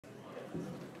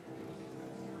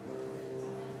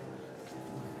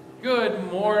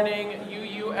Good morning,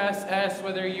 UUSS.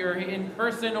 Whether you're in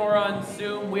person or on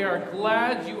Zoom, we are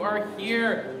glad you are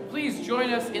here. Please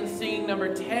join us in singing number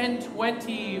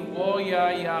 1020,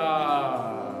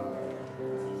 Woyaya.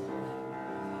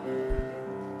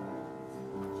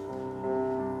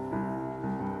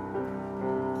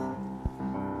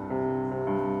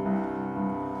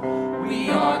 We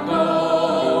are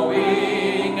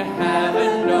going,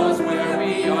 heaven knows where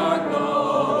we are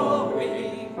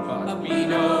going, but we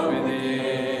know within,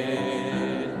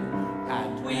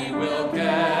 and we will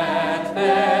get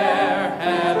there.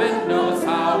 Heaven knows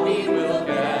how we will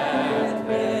get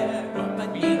there,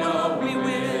 but we know we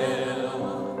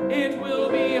will. It will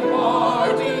be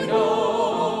hard, we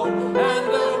know, and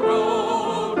the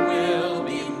road will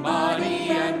be muddy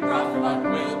and rough, but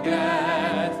we'll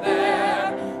get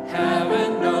there.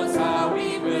 Heaven knows how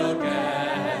we will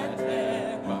get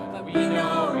there, but we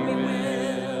know we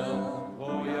will.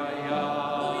 Oh yeah,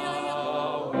 yeah, oh yeah,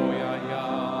 yeah, oh yeah,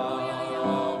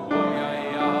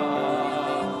 yeah,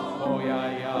 oh yeah,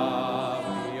 yeah.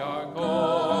 We are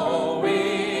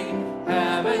going.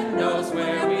 Heaven knows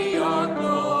where we are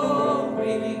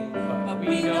going, but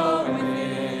we know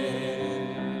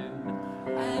within,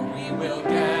 and we will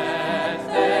get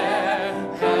there.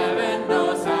 Heaven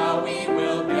knows how we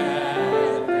will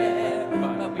get there,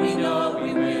 but we know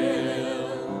we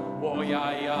will. Oh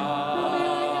yeah, yeah,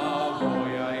 oh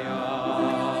yeah, yeah,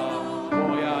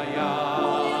 oh yeah, yeah, oh yeah, yeah,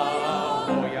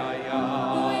 oh yeah, yeah,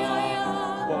 oh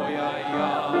yeah,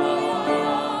 yeah,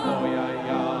 oh yeah, yeah,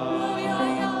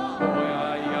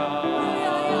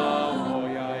 oh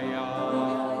yeah, yeah.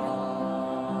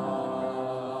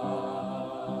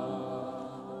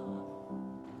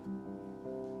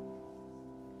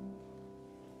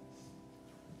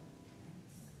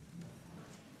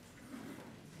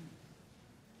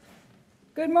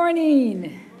 Good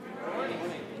morning.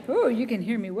 Oh, you can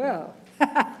hear me well.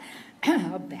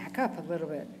 I'll back up a little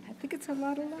bit. I think it's a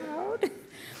lot loud.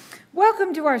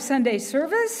 Welcome to our Sunday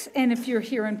service, and if you're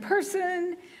here in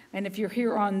person, and if you're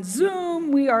here on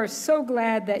Zoom, we are so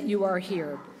glad that you are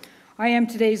here. I am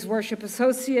today's worship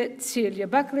associate, Celia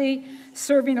Buckley,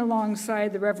 serving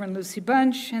alongside the Reverend Lucy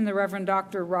Bunch and the Reverend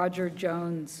Dr. Roger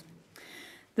Jones.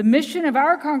 The mission of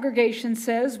our congregation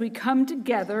says we come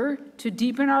together to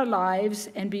deepen our lives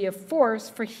and be a force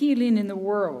for healing in the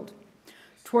world.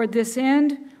 Toward this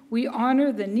end, we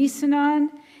honor the Nisenan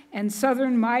and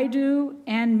Southern Maidu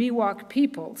and Miwok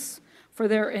peoples for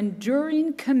their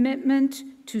enduring commitment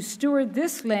to steward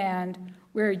this land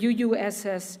where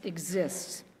UUSS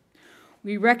exists.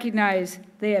 We recognize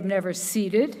they have never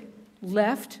ceded,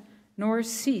 left, nor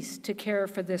ceased to care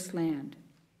for this land.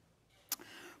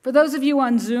 For those of you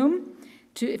on Zoom,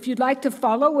 if you'd like to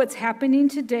follow what's happening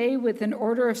today with an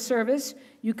order of service,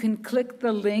 you can click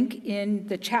the link in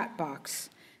the chat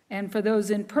box. And for those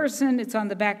in person, it's on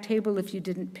the back table if you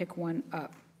didn't pick one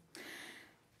up.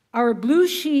 Our Blue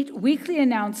Sheet weekly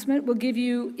announcement will give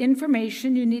you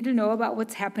information you need to know about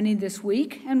what's happening this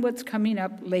week and what's coming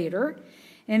up later.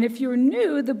 And if you're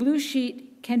new, the Blue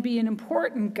Sheet can be an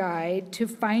important guide to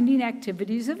finding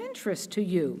activities of interest to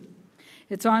you.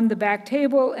 It's on the back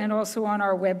table and also on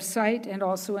our website and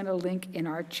also in a link in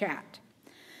our chat.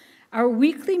 Our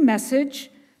weekly message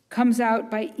comes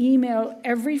out by email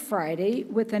every Friday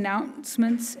with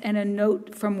announcements and a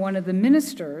note from one of the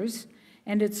ministers,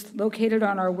 and it's located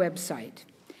on our website.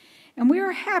 And we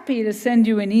are happy to send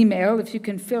you an email if you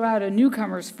can fill out a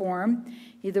newcomer's form,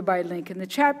 either by link in the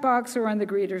chat box or on the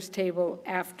greeters table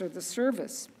after the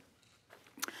service.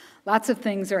 Lots of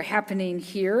things are happening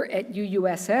here at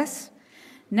UUSS.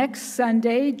 Next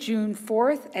Sunday, June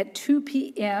 4th at 2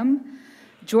 p.m.,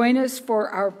 join us for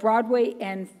our Broadway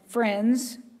and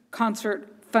Friends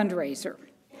concert fundraiser.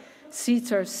 Seats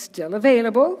are still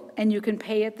available, and you can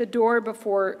pay at the door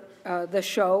before the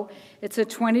show. It's a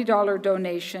 $20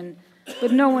 donation,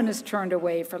 but no one is turned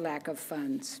away for lack of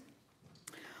funds.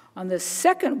 On the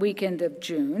second weekend of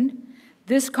June,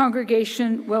 this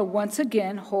congregation will once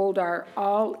again hold our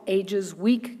all-ages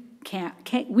weekend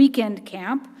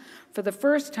camp for the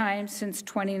first time since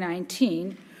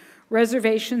 2019.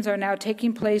 Reservations are now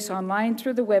taking place online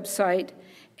through the website,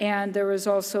 and there is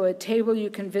also a table you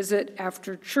can visit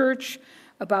after church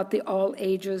about the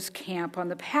all-ages camp on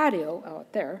the patio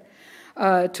out there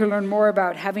to learn more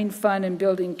about having fun and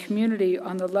building community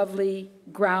on the lovely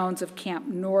grounds of Camp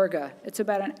Norga. It's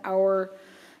about an hour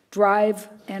drive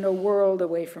and a world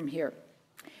away from here.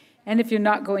 And if you're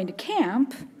not going to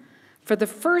camp, for the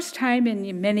first time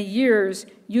in many years,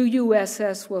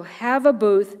 UUSS will have a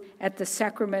booth at the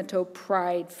Sacramento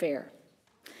Pride Fair.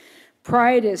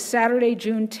 Pride is Saturday,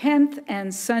 June 10th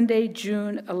and Sunday,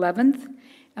 June 11th,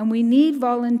 and we need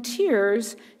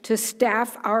volunteers to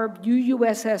staff our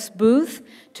UUSS booth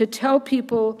to tell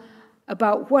people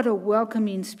about what a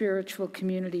welcoming spiritual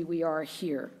community we are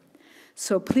here.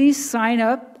 So please sign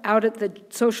up out at the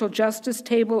social justice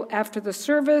table after the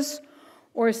service,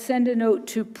 or send a note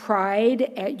to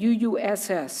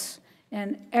pride@UUSS,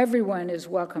 and everyone is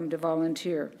welcome to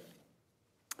volunteer.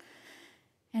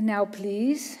 And now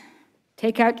please,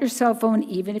 take out your cell phone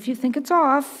even if you think it's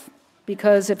off,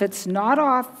 because if it's not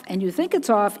off and you think it's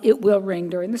off, it will ring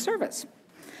during the service,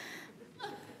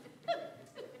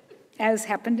 as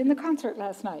happened in the concert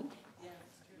last night.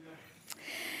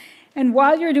 And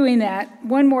while you're doing that,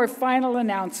 one more final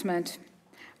announcement.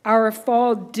 Our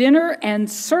fall dinner and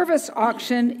service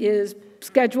auction is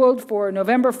scheduled for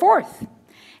November 4th,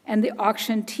 and the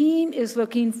auction team is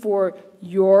looking for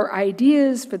your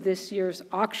ideas for this year's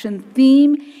auction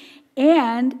theme.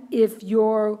 And if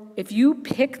you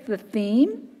pick the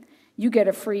theme, you get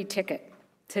a free ticket.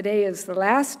 Today is the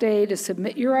last day to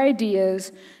submit your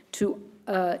ideas to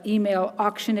email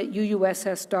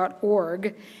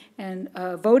auction@uuss.org, and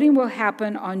voting will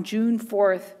happen on June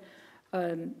 4th,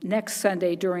 next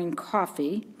Sunday during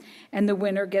coffee, and the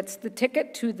winner gets the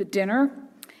ticket to the dinner.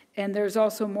 And there's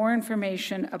also more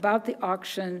information about the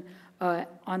auction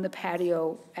on the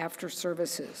patio after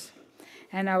services.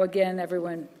 And now again,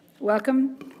 everyone,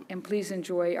 welcome, and please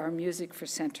enjoy our music for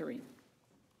centering.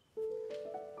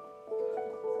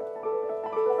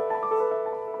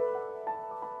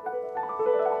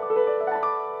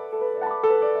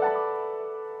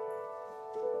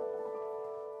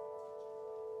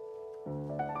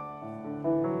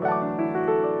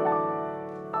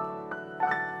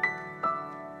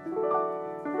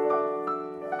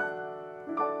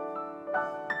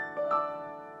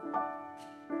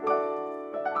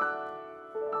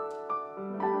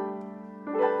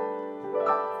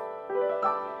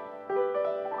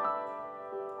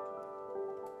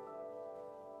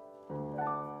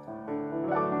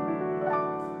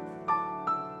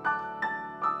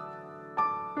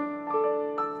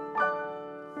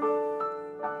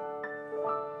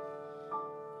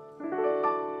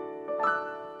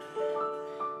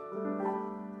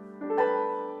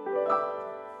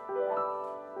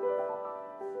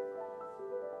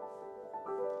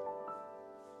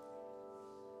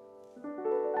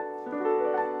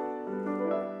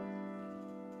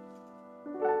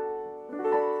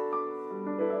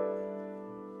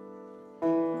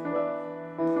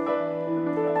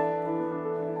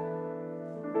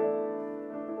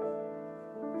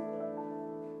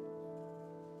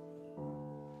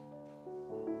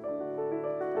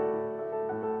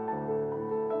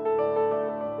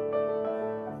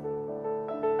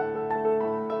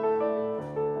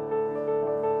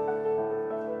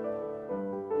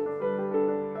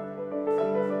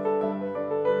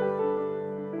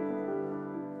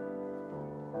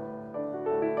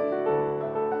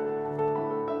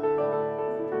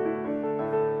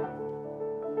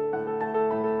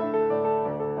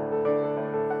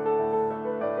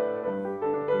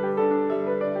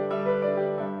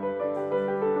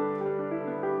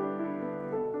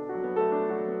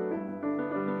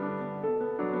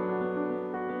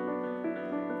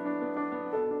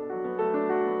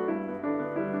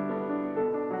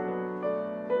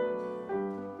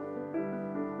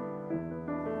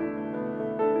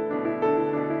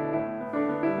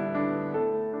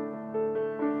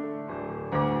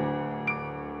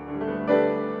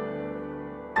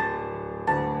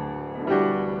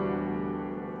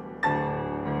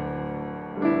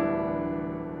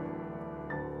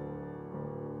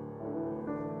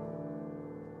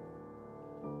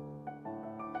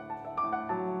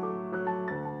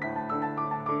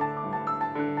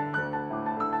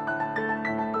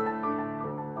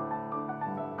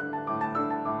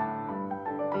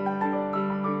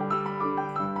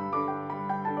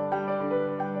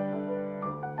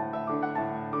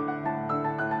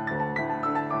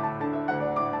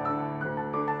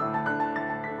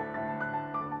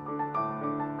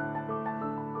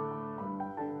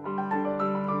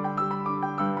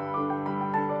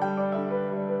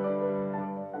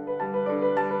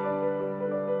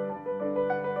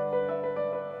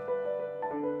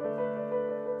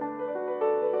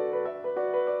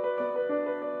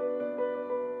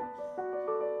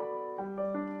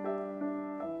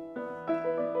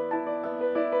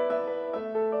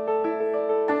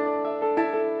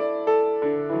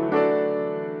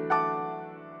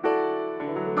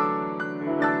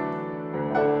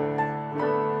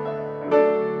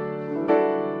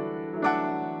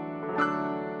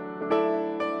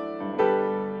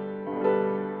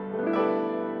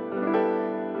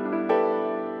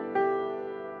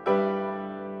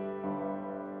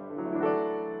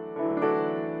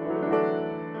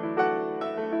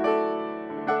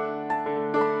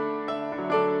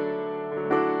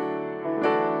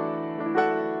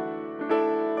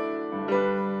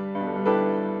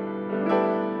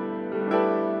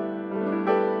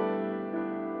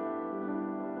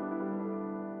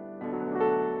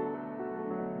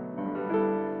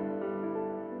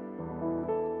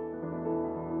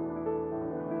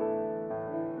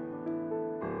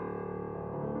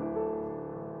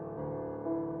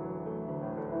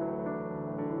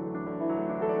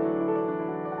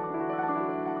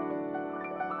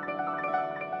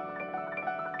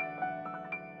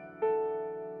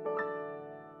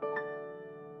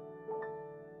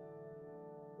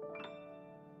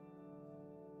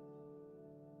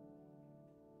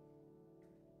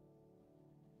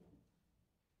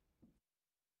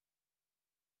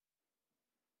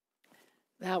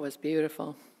 That was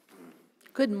beautiful.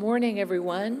 Good morning,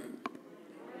 everyone.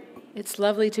 It's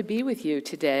lovely to be with you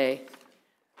today.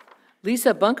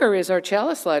 Lisa Bunker is our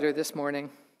chalice slider this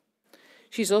morning.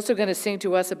 She's also going to sing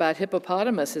to us about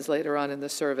hippopotamuses later on in the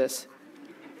service.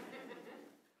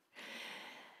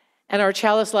 And our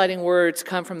chalice lighting words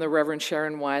come from the Reverend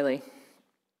Sharon Wiley.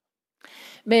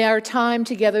 May our time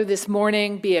together this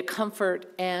morning be a comfort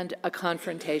and a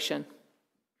confrontation.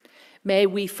 May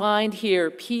we find here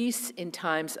peace in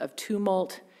times of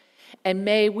tumult, and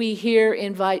may we here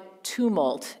invite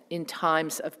tumult in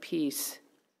times of peace.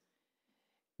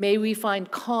 May we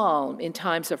find calm in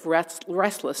times of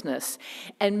restlessness,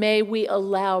 and may we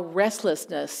allow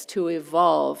restlessness to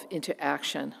evolve into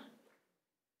action.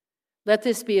 Let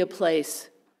this be a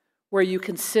place where you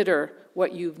consider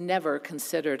what you've never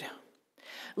considered.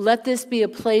 Let this be a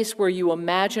place where you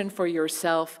imagine for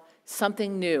yourself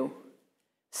something new,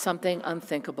 something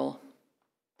unthinkable.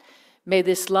 May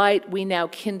this light we now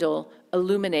kindle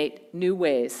illuminate new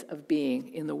ways of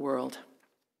being in the world.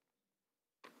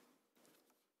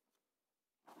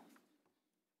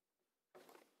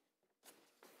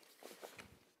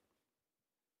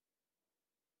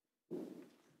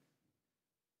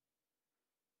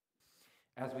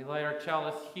 As we light our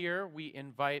chalice here, we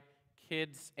invite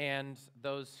kids and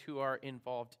those who are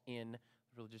involved in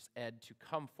religious ed to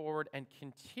come forward and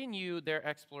continue their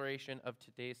exploration of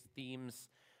today's themes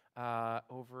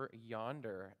over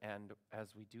yonder. And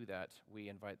as we do that, we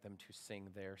invite them to sing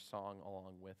their song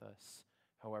along with us,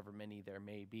 however many there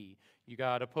may be. You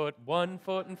gotta put one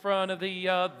foot in front of the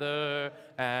other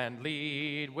and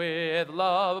lead with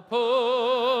love.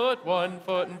 Put one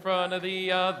foot in front of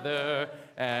the other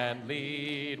and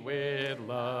lead with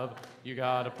love. You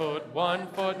gotta put one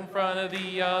foot in front of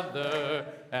the other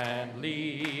and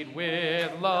lead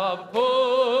with love.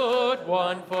 Put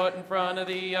one foot in front of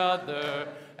the other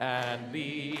and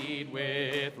lead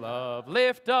with love.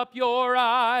 Lift up your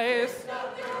eyes. Lift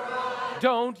up your eyes.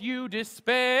 Don't you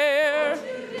despair. Don't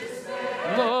you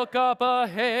despair. Look up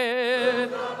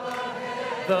ahead. Look up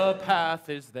ahead. The path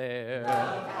is there. The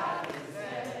path is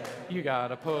there. You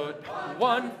gotta put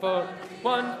one foot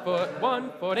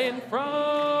in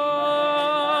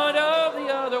front of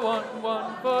the other one.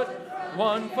 One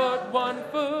foot,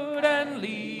 and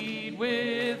lead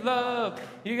with love.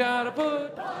 You gotta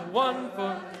put one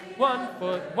foot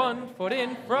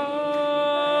in front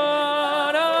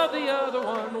of the other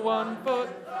one. One foot,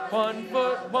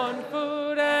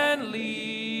 and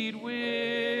lead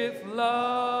with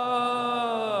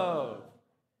love.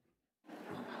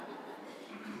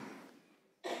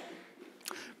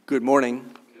 Good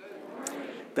morning.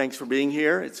 Thanks for being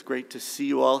here. It's great to see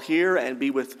you all here and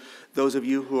be with those of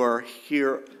you who are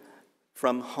here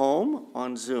from home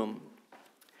on Zoom.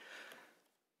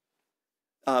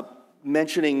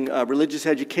 Mentioning religious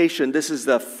education, this is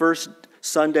the first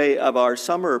Sunday of our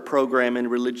summer program in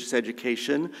religious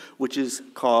education, which is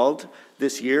called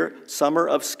this year Summer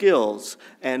of Skills,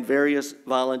 and various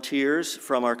volunteers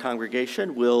from our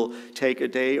congregation will take a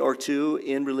day or two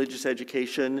in religious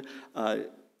education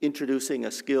introducing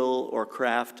a skill or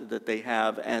craft that they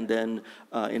have, and then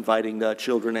inviting the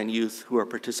children and youth who are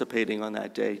participating on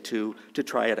that day to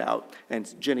try it out.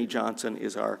 And Jenny Johnson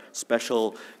is our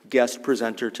special guest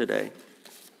presenter today.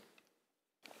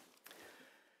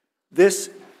 This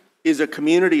is a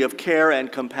community of care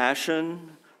and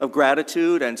compassion, of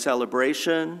gratitude and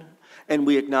celebration, and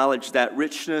we acknowledge that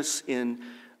richness in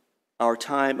our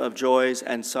time of joys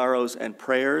and sorrows and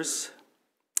prayers.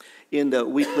 In the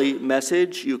weekly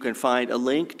message, you can find a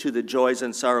link to the Joys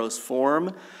and Sorrows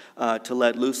form to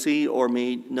let Lucy or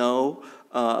me know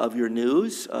of your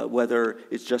news, whether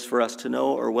it's just for us to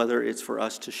know or whether it's for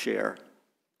us to share.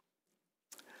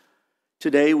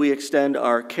 Today, we extend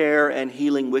our care and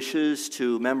healing wishes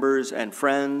to members and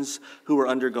friends who are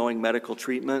undergoing medical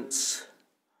treatments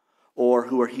or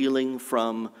who are healing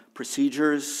from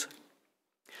procedures.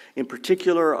 In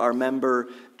particular, our member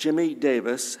Jimmy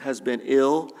Davis has been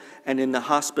ill and in the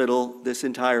hospital this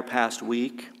entire past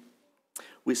week.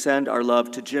 We send our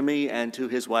love to Jimmy and to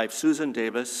his wife Susan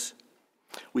Davis.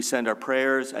 We send our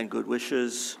prayers and good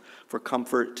wishes for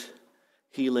comfort,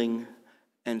 healing,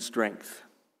 and strength.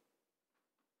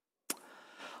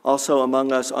 Also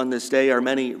among us on this day are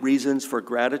many reasons for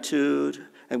gratitude,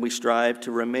 and we strive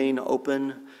to remain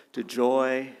open to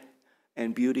joy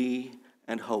and beauty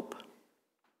and hope.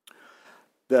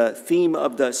 The theme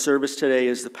of the service today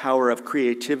is the power of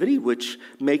creativity, which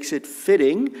makes it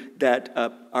fitting that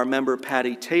our member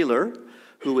Patty Taylor,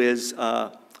 who is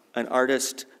an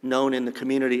artist known in the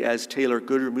community as Taylor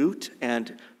Goodermoot,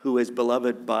 and who is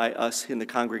beloved by us in the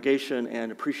congregation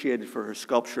and appreciated for her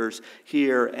sculptures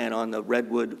here and on the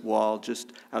redwood wall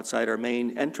just outside our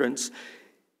main entrance,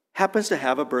 happens to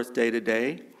have a birthday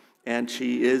today, and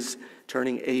she is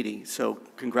turning 80. So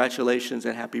congratulations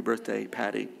and happy birthday,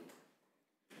 Patty.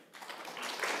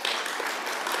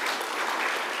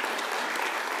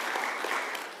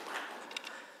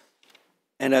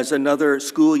 And as another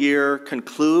school year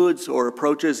concludes or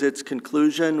approaches its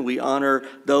conclusion, we honor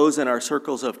those in our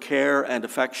circles of care and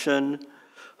affection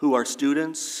who are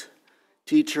students,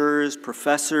 teachers,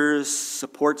 professors,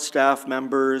 support staff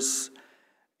members,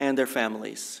 and their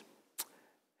families.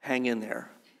 Hang in there.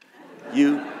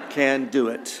 You can do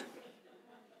it.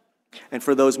 And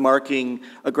for those marking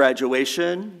a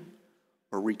graduation,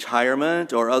 or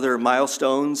retirement, or other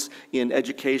milestones in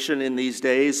education in these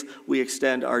days, we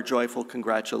extend our joyful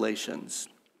congratulations.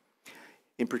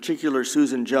 In particular,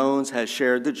 Susan Jones has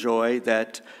shared the joy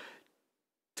that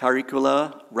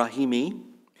Tariqullah Rahimi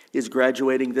is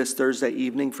graduating this Thursday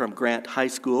evening from Grant High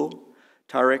School.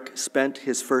 Tariq spent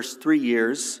his first 3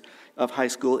 years of high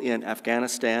school in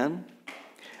Afghanistan,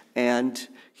 and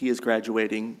he is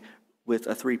graduating with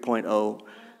a 3.0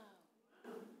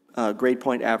 grade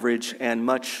point average, and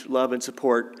much love and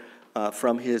support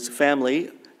from his family.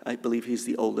 I believe he's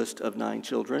the oldest of 9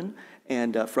 children,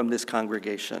 and from this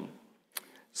congregation.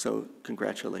 So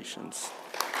congratulations.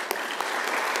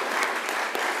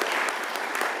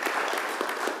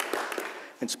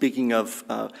 And speaking of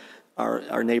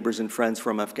our neighbors and friends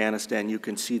from Afghanistan, you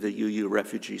can see the UU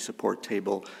refugee support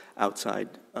table outside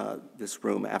this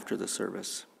room after the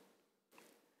service.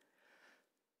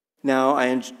 Now,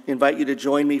 I invite you to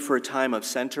join me for a time of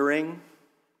centering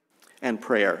and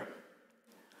prayer.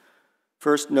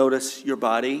 First, notice your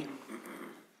body.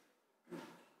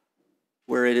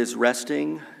 Where it is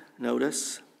resting,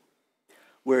 notice.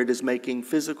 Where it is making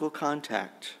physical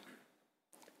contact,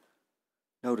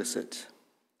 notice it.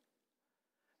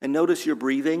 And notice your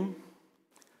breathing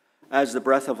as the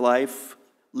breath of life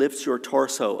lifts your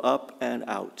torso up and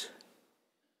out.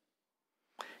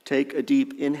 Take a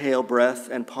deep inhale breath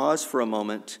and pause for a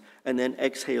moment, and then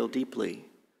exhale deeply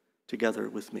together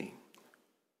with me.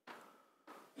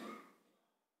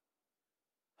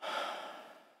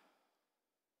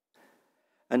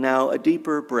 And now a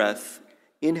deeper breath,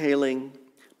 inhaling,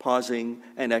 pausing,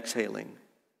 and exhaling.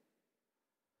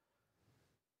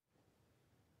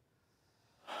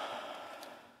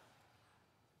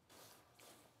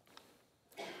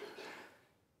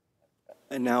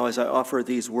 And now, as I offer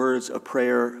these words of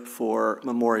prayer for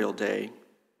Memorial Day,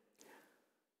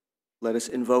 let us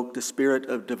invoke the spirit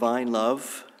of divine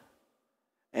love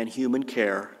and human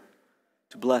care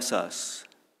to bless us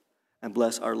and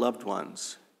bless our loved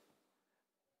ones,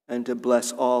 and to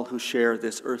bless all who share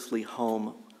this earthly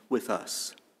home with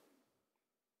us.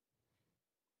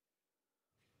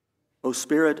 O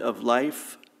Spirit of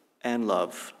life and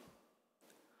love,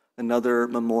 another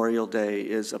Memorial Day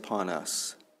is upon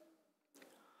us.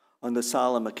 On the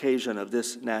solemn occasion of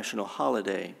this national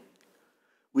holiday,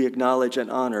 we acknowledge and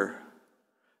honor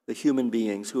the human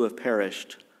beings who have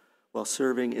perished while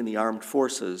serving in the armed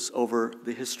forces over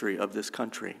the history of this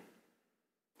country.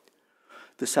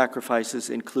 The sacrifices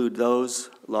include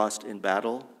those lost in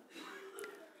battle,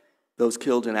 those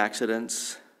killed in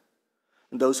accidents,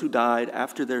 and those who died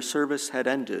after their service had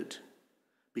ended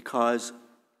because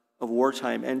of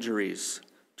wartime injuries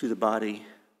to the body,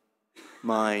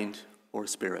 mind, or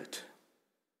spirit.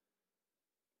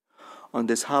 On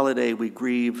this holiday, we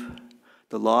grieve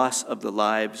the loss of the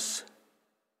lives,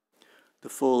 the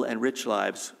full and rich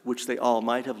lives which they all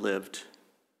might have lived,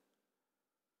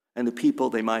 and the people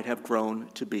they might have grown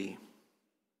to be.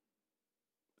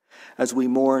 As we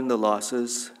mourn the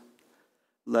losses,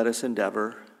 let us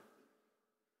endeavor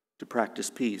to practice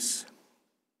peace,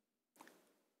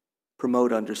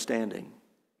 promote understanding,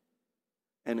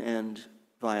 and end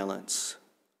violence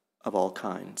of all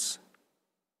kinds.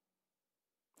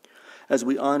 As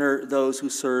we honor those who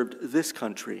served this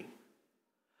country,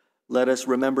 let us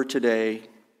remember today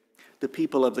the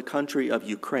people of the country of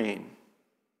Ukraine,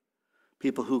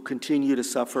 people who continue to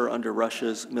suffer under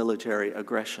Russia's military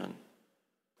aggression.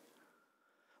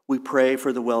 We pray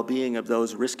for the well-being of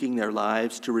those risking their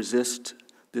lives to resist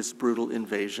this brutal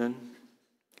invasion,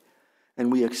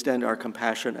 and we extend our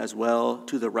compassion as well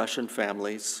to the Russian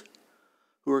families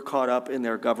who are caught up in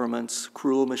their government's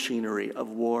cruel machinery of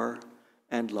war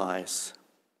and lies,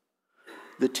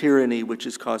 the tyranny which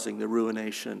is causing the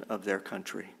ruination of their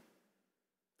country.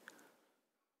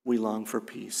 We long for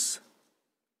peace.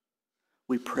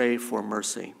 We pray for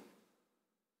mercy.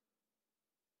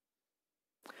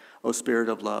 O Spirit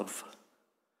of love,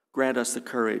 grant us the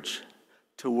courage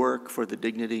to work for the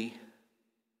dignity,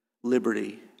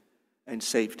 liberty, and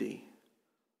safety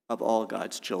of all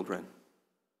God's children.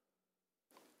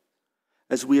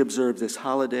 As we observe this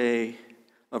holiday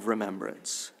of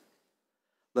remembrance,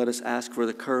 let us ask for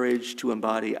the courage to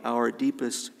embody our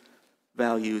deepest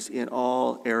values in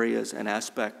all areas and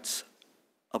aspects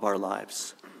of our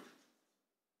lives.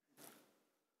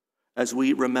 As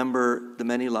we remember the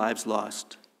many lives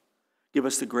lost, give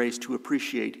us the grace to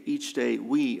appreciate each day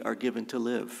we are given to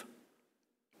live.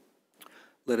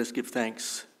 Let us give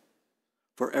thanks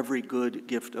for every good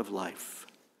gift of life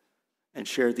and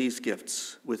share these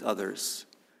gifts with others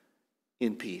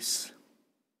in peace.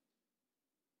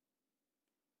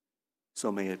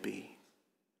 So may it be.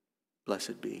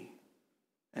 Blessed be,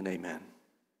 and amen.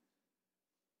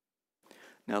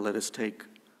 Now let us take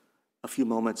a few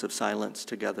moments of silence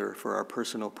together for our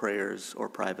personal prayers or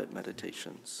private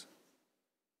meditations.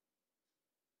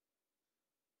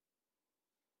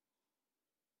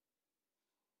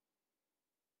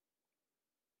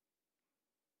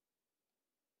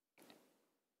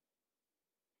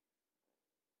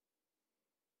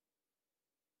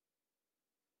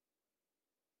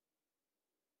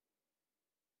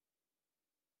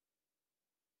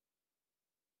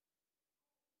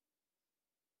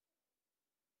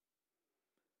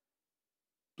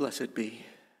 Blessed be,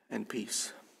 and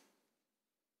peace.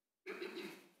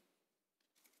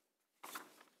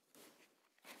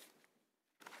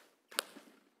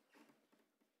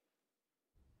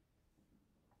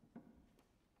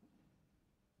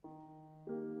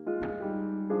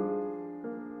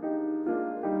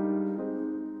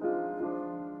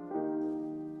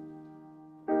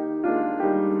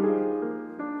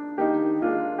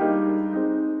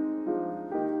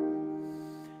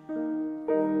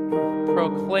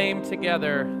 Proclaim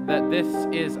together that this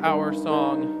is our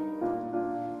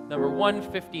song, number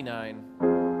 159.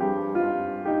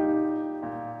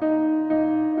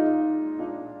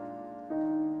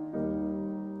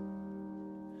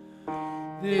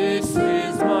 This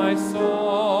is my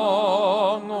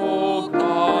song, O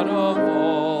God of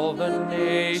all the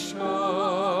nations,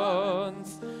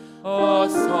 a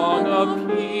song of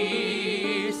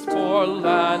peace for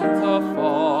lands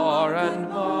afar and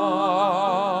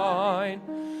wide.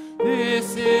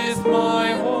 This is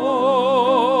my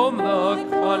home, the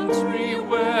country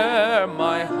where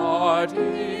my heart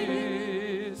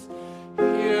is.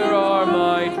 Here are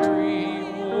my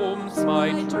dreams,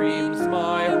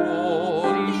 my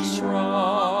holy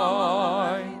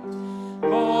shrine.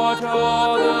 But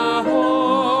other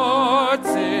hearts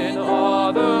in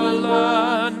other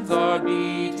lands are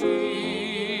beating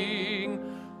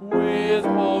with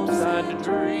hopes and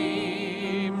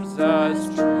dreams as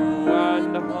true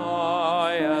and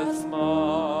high as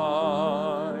mine.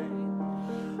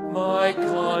 My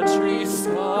country's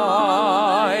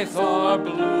skies are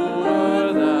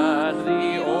bluer than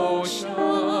the ocean,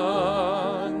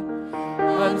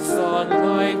 and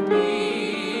sunlight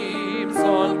beams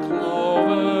on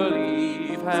clover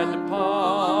leaf and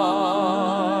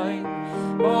pine.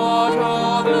 But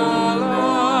other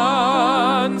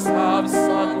lands have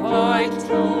sunlight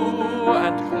too,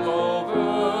 and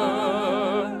clover,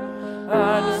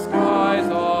 and skies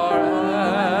are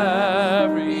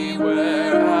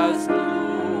everywhere as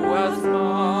blue as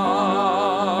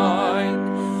mine.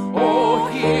 Oh,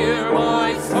 hear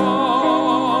my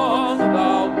song,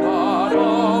 thou God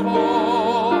of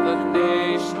all the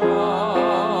nations,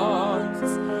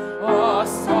 a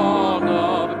song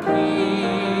of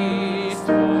peace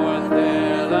for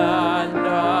their land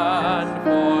and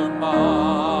for mine.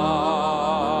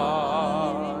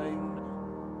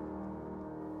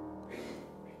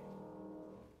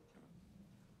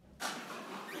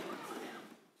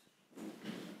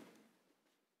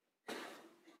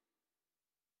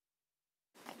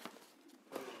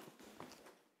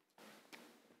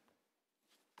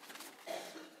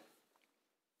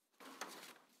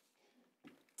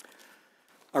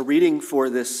 Our reading for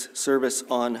this service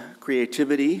on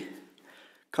creativity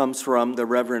comes from the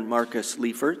Reverend Marcus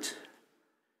Liefert,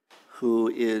 who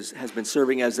has been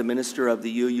serving as the minister of the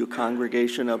UU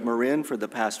congregation of Marin for the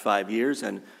past 5 years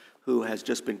and who has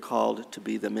just been called to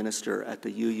be the minister at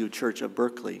the UU Church of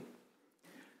Buckley,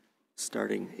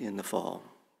 starting in the fall.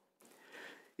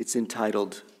 It's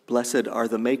entitled, "Blessed Are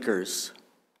the Makers."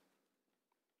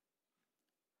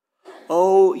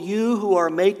 Oh, you who are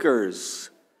makers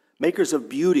of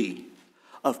beauty,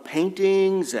 of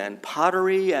paintings and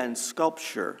pottery and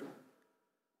sculpture,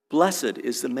 blessed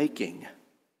is the making.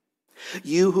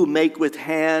 You who make with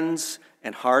hands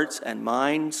and hearts and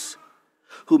minds,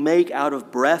 who make out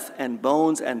of breath and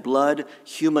bones and blood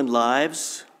human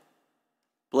lives.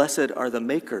 Blessed are the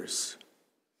makers.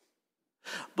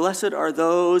 Blessed are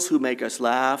those who make us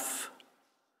laugh,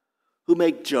 who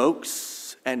make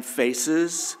jokes and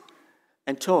faces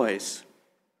and toys.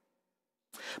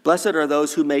 Blessed are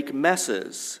those who make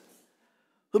messes,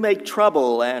 who make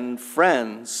trouble and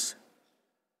friends,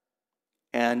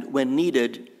 and when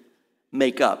needed,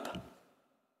 make up.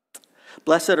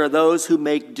 Blessed are those who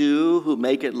make do, who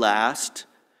make it last,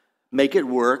 make it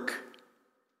work,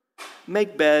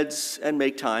 make beds, and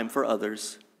make time for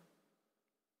others.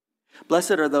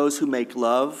 Blessed are those who make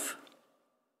love,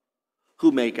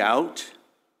 who make out,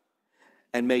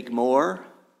 and make more,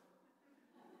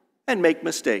 and make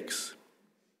mistakes.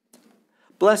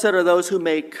 Blessed are those who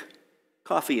make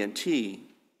coffee and tea,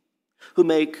 who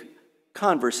make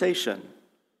conversation,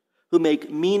 who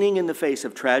make meaning in the face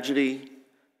of tragedy,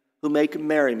 who make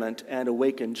merriment and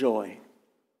awaken joy.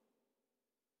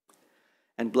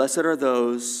 And blessed are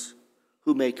those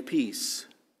who make peace,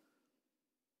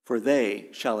 for they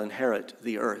shall inherit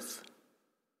the earth.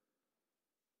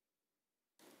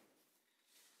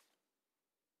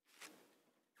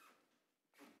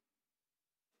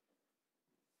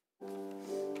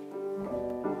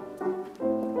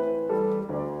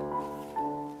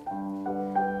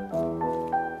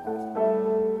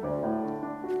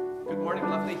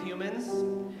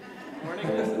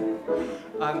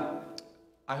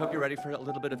 I hope you're ready for a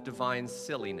little bit of divine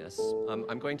silliness.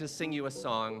 I'm going to sing you a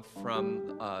song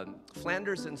from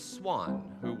Flanders and Swan,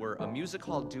 who were a music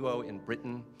hall duo in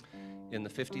Britain in the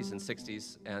 50s and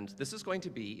 60s, and this is going to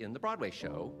be in the Broadway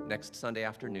show next Sunday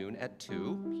afternoon at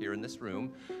 2 here in this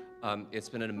room. It's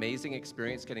been an amazing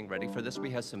experience getting ready for this.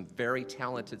 We have some very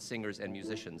talented singers and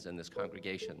musicians in this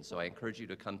congregation, so I encourage you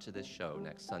to come to this show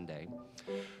next Sunday.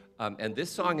 And this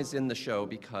song is in the show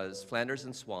because Flanders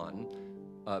and Swan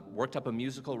worked up a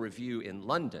musical review in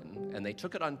London, and they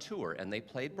took it on tour, and they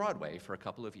played Broadway for a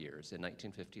couple of years in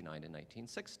 1959 and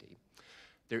 1960.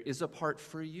 There is a part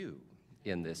for you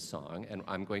in this song, and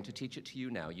I'm going to teach it to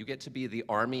you now. You get to be the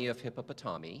army of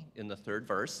hippopotami in the third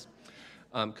verse.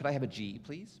 Could I have a G,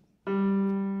 please?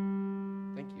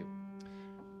 Thank you.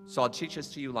 So I'll teach this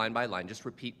to you line by line. Just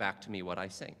repeat back to me what I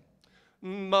sing.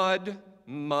 Mud,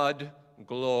 mud,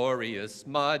 glorious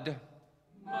mud.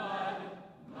 Mud,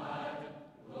 mud,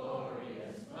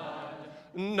 glorious mud.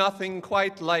 Nothing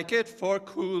quite like it for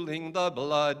cooling the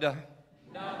blood.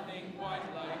 Nothing quite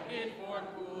like it for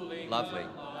cooling Lovely. the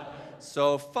blood.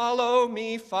 So follow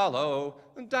me, follow,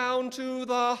 down to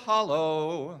the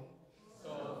hollow.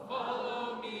 So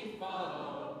follow me,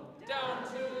 follow, down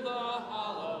to the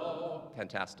hollow.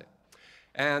 Fantastic.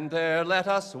 And there let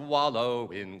us wallow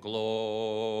in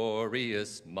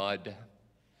glorious mud.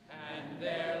 And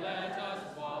there let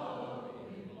us wallow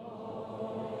in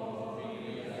glorious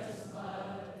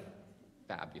mud.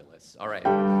 Fabulous. All right.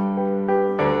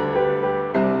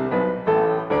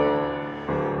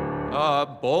 A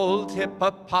bold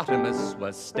hippopotamus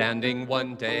was standing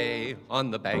one day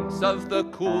on the banks of the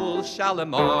cool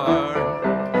Shalimar.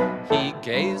 He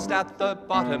gazed at the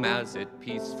bottom as it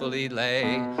peacefully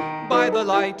lay by the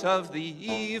light of the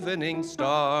evening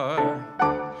star.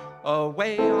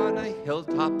 Away on a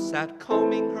hilltop sat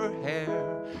combing her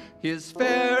hair his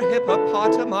fair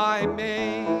hippopotami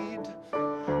maid.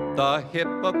 The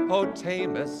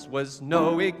hippopotamus was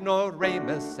no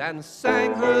ignoramus and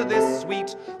sang her this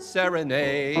sweet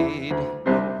serenade.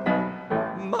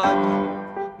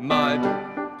 Mud,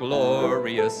 mud,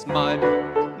 glorious mud,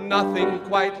 nothing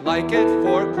quite like it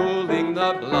for cooling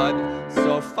the blood.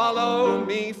 So follow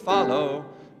me, follow,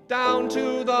 down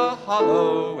to the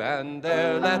hollow, and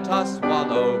there let us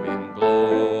wallow in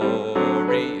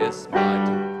glorious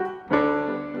mud.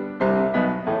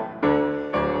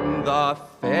 The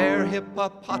fair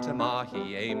hippopotami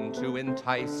he aimed to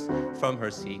entice from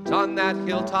her seat on that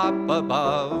hilltop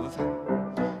above.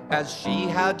 As she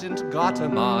hadn't got a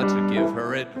ma to give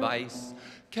her advice,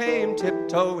 came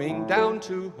tiptoeing down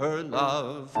to her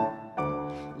love.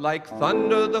 Like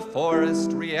thunder the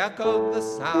forest re-echoed the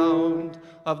sound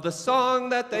of the song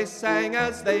that they sang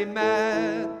as they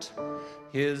met.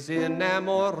 His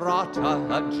inamorata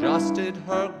adjusted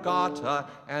her gata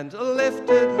and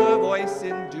lifted her voice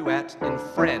in duet in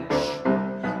French.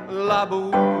 La boue,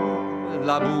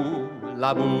 la boue,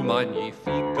 la boue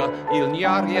magnifique, il n'y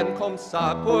a rien comme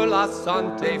ça pour la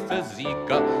santé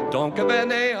physique. Donc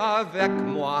venez avec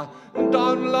moi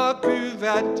dans la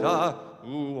cuvette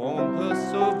où on peut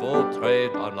se vautrer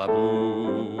dans la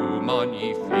boue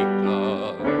magnifique.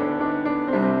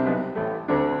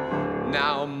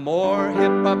 Now more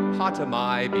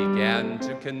hippopotami began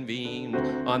to convene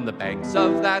on the banks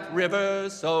of that river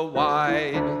so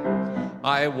wide.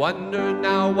 I wonder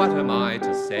now, what am I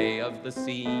to say of the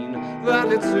scene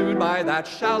that ensued by that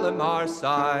Shalimar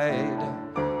side?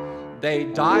 They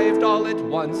dived all at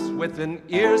once with an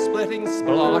ear-splitting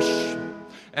splosh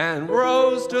and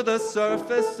rose to the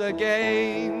surface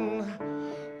again.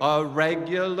 A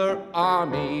regular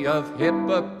army of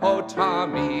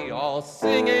hippopotami, all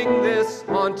singing this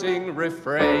haunting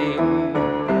refrain.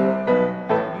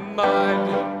 Mud,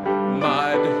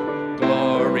 mud,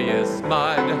 glorious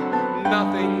mud,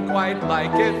 nothing quite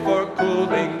like it for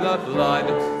cooling the blood.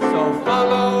 So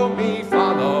follow me,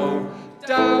 follow,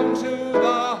 down to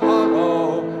the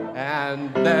hollow,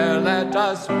 and there let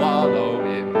us wallow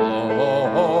in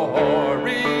glorious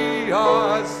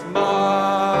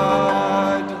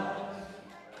mud.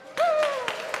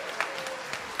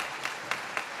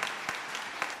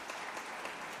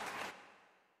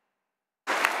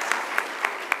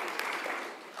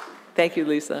 Thank you,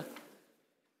 Lisa.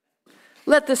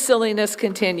 Let the silliness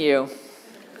continue.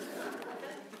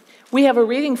 We have a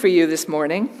reading for you this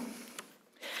morning.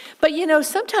 But you know,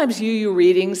 sometimes UU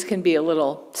readings can be a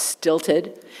little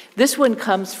stilted. This one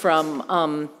comes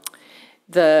from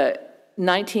the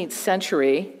 19th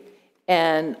century,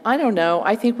 and I don't know,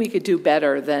 I think we could do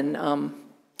better than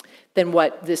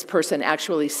what this person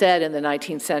actually said in the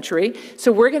 19th century.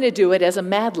 So we're going to do it as a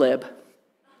Mad Lib.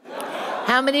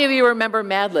 How many of you remember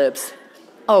Mad Libs?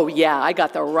 Oh yeah, I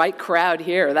got the right crowd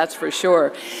here, that's for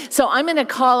sure. So I'm going to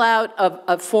call out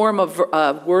a form of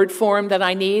word form that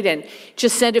I need and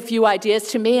just send a few ideas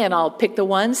to me, and I'll pick the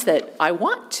ones that I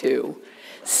want to.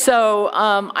 So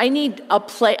I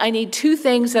need two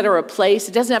things that are a place.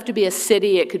 It doesn't have to be a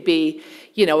city. It could be,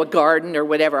 you know, a garden or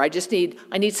whatever. I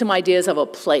need some ideas of a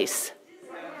place.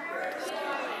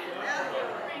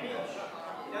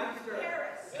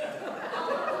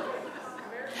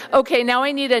 Okay, now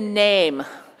I need a name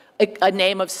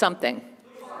of something.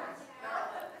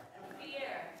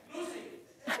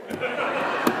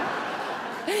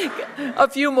 A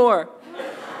few more.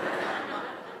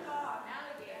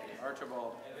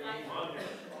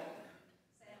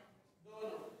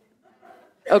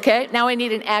 Okay, now I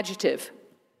need an adjective.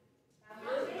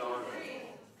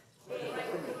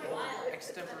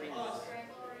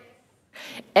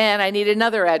 And I need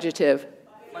another adjective.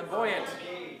 Flamboyant.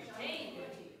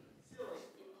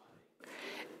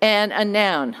 And a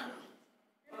noun.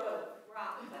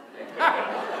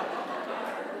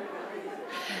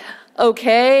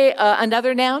 Okay,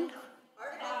 another noun?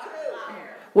 Article 2.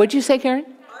 What'd you say, Karen?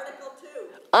 Article 2.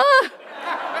 Ah!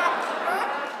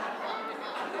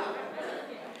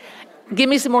 Give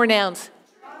me some more nouns.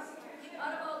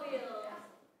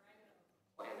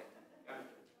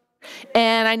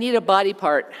 And I need a body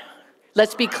part.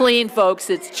 Let's be clean, folks.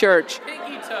 It's church.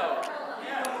 Pinky toe.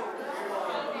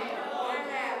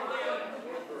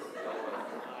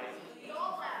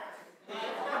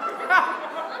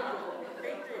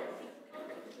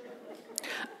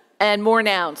 And more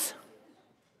nouns.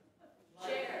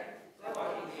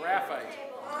 Graphite.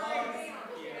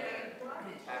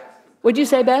 What'd you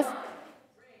say, Beth?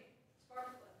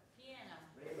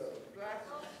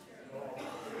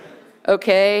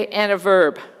 Okay, and a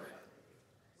verb.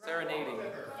 Serenading.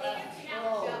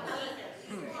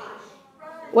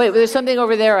 Wait, there's something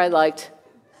over there I liked.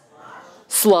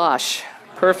 Slosh.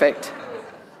 Perfect.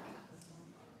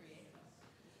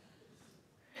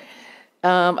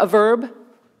 A verb.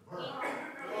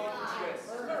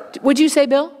 What'd you say,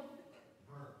 Bill?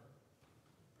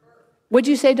 What'd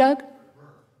you say, Doug?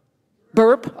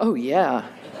 Burp? Oh, yeah.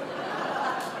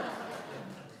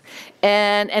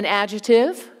 And an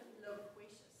adjective?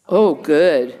 Oh,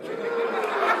 good.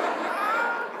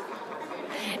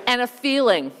 And a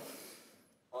feeling.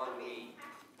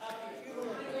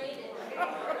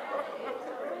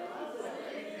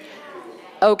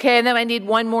 Okay, and then I need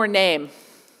one more name.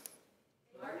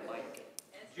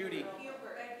 Judy.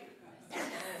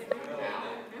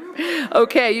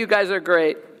 Okay, you guys are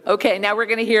great. Okay, now we're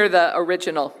going to hear the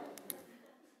original.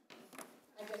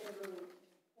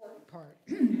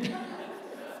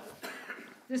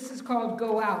 This is called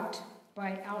Go Out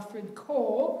by Alfred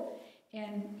Cole,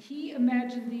 and he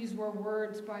imagined these were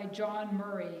words by John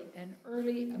Murray, an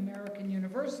early American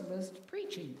Universalist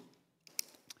preaching.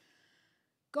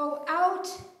 Go out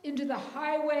into the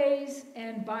highways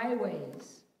and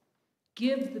byways.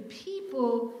 Give the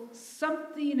people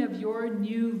something of your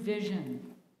new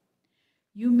vision.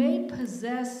 You may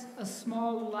possess a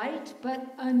small light,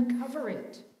 but uncover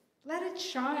it. Let it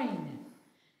shine.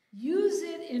 Use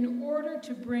it in order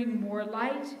to bring more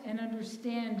light and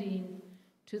understanding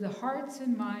to the hearts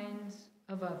and minds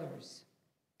of others.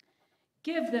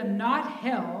 Give them not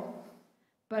hell,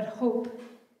 but hope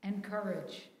and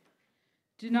courage.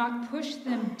 Do not push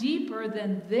them deeper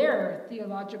than their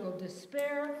theological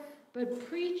despair, but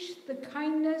preach the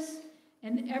kindness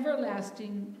and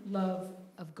everlasting love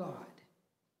of God.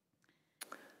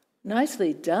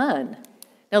 Nicely done.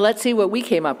 Now let's see what we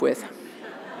came up with.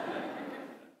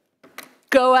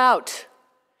 Go out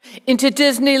into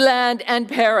Disneyland and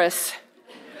Paris.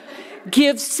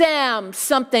 Give Sam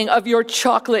something of your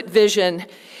chocolate vision.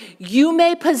 You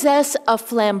may possess a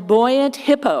flamboyant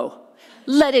hippo.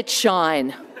 Let it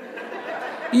shine.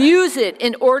 Use it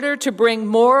in order to bring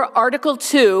more Article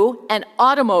 2 and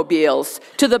automobiles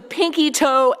to the pinky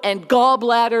toe and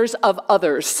gallbladders of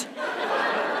others.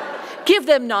 Give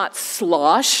them not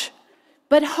slosh,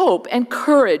 but hope and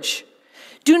courage.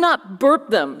 Do not burp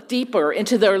them deeper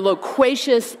into their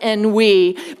loquacious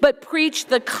ennui, but preach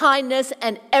the kindness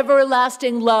and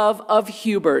everlasting love of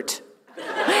Hubert.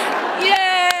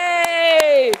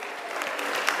 Yay!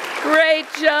 Great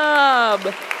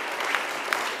job.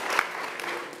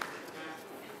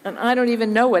 And I don't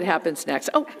even know what happens next.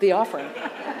 Oh, the offering.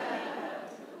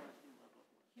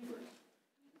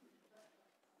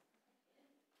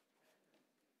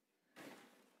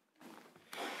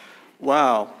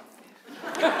 Wow.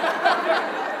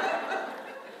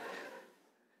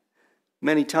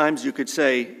 Many times you could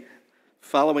say,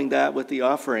 following that with the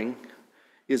offering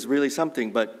is really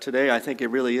something, but today I think it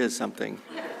really is something.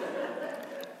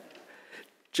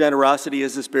 Generosity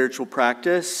is a spiritual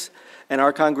practice, and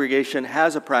our congregation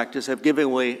has a practice of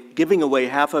giving away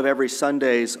half of every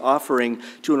Sunday's offering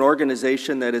to an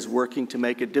organization that is working to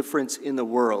make a difference in the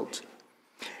world.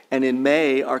 And in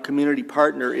May, our community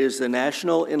partner is the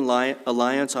National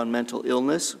Alliance on Mental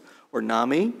Illness, or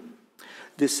NAMI.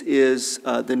 This is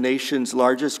the nation's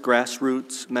largest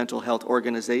grassroots mental health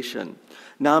organization.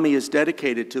 NAMI is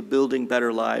dedicated to building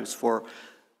better lives for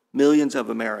millions of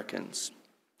Americans.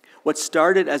 What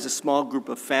started as a small group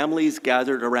of families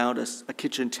gathered around a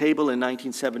kitchen table in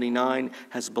 1979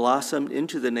 has blossomed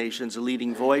into the nation's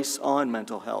leading voice on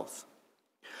mental health.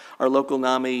 Our local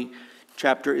NAMI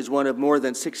chapter is one of more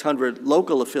than 600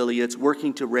 local affiliates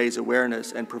working to raise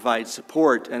awareness and provide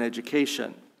support and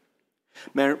education.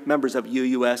 Members of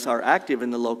UUSS are active in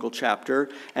the local chapter,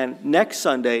 and next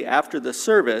Sunday after the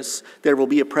service, there will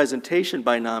be a presentation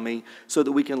by NAMI so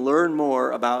that we can learn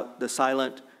more about the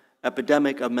silent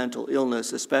epidemic of mental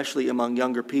illness, especially among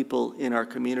younger people in our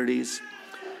communities.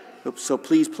 So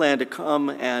please plan to come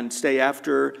and stay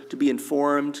after to be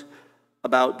informed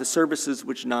about the services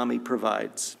which NAMI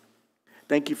provides.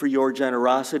 Thank you for your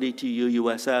generosity to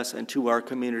UUSS and to our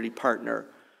community partner.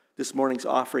 This morning's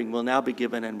offering will now be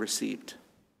given and received.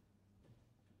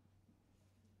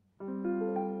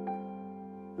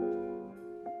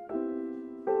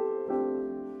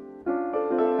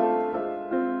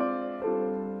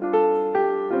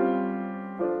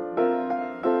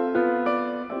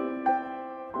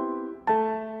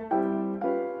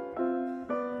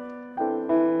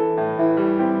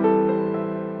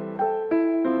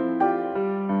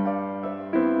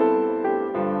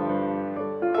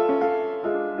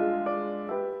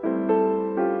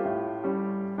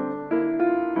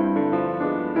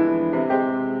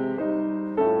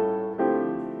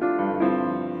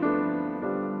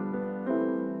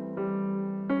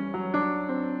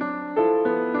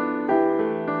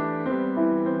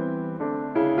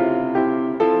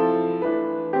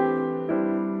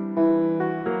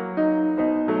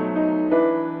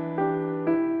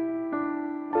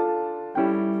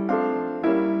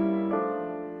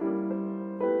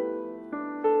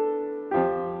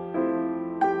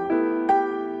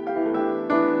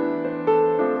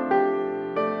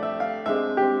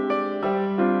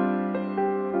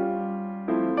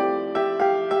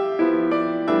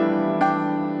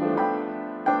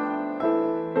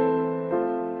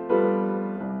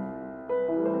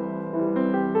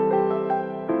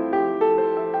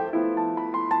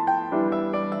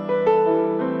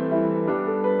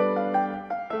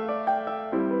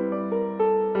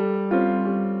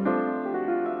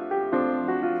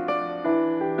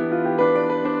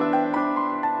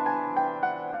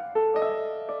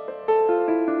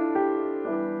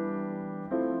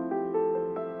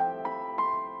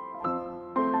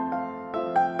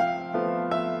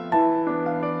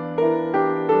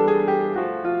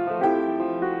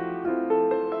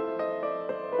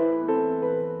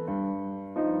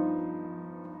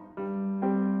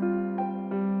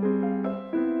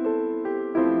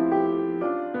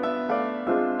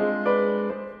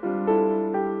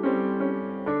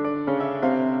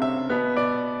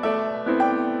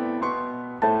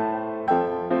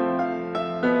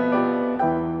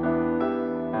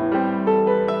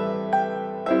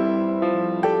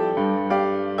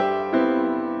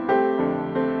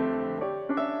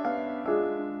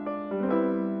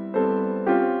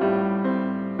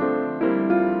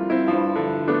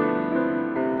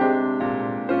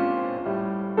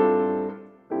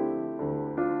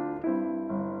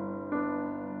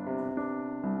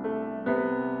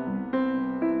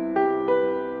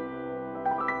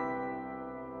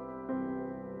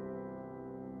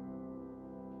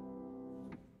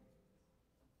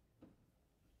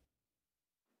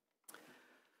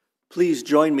 Please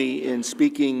join me in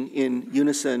speaking in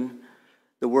unison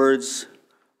the words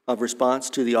of response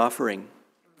to the offering.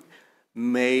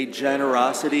 May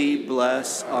generosity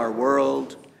bless our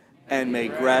world, and may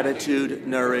gratitude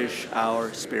nourish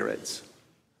our spirits.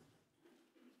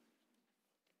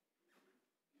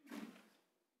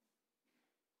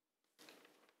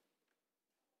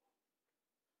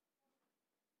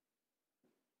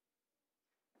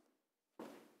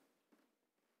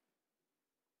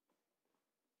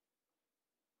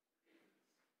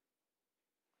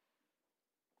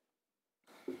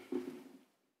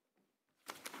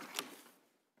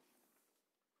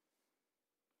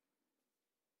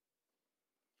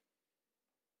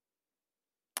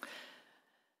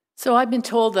 So I've been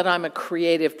told that I'm a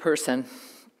creative person.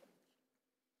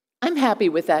 I'm happy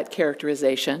with that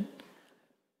characterization.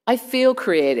 I feel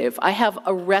creative. I have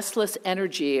a restless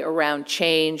energy around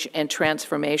change and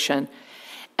transformation,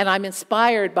 and I'm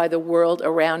inspired by the world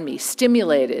around me,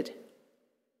 stimulated.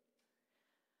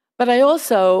 But I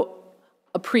also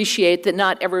appreciate that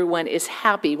not everyone is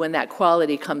happy when that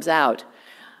quality comes out.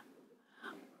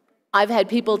 I've had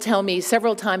people tell me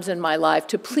several times in my life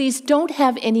to please don't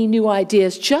have any new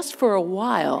ideas just for a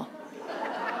while.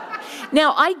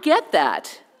 Now, I get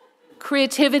that.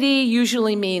 Creativity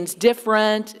usually means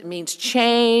different, it means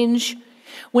change.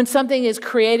 When something is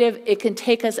creative, it can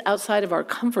take us outside of our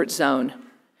comfort zone.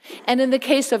 And in the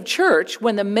case of church,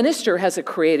 when the minister has a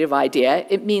creative idea,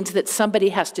 it means that somebody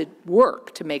has to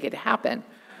work to make it happen.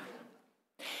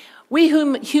 We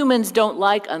humans don't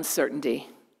like uncertainty.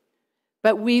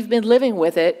 But we've been living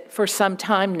with it for some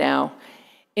time now.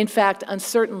 In fact,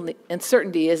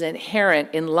 uncertainty is inherent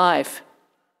in life.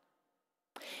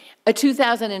 A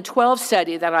 2012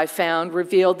 study that I found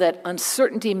revealed that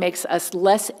uncertainty makes us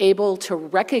less able to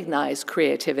recognize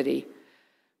creativity,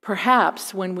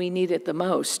 perhaps when we need it the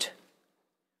most.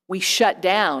 We shut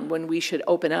down when we should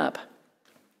open up.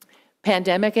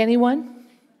 Pandemic, anyone?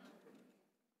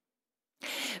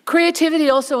 Creativity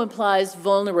also implies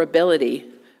vulnerability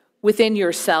within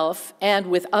yourself and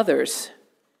with others.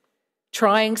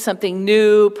 Trying something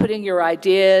new, putting your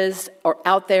ideas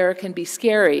out there can be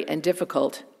scary and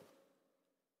difficult.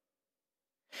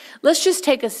 Let's just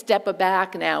take a step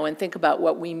back now and think about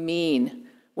what we mean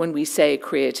when we say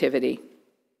creativity.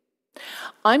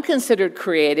 I'm considered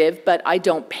creative, but I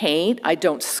don't paint, I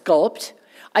don't sculpt,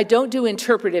 I don't do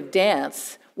interpretive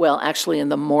dance. Well, actually in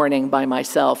the morning by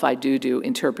myself, I do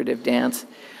interpretive dance.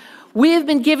 We have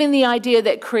been given the idea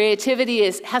that creativity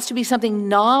has to be something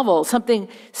novel, something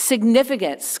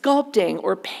significant, sculpting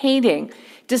or painting,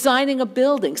 designing a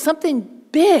building, something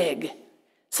big,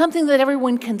 something that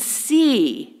everyone can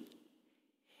see.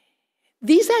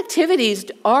 These activities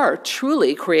are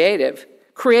truly creative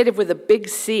with a big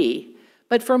C,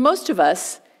 but for most of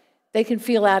us, they can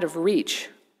feel out of reach.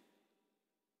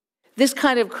 This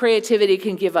kind of creativity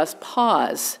can give us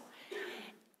pause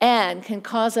and can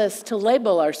cause us to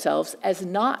label ourselves as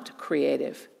not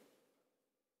creative.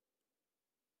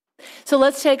 So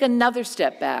let's take another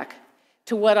step back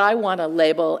to what I want to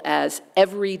label as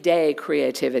everyday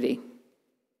creativity.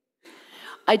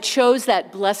 I chose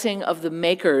that blessing of the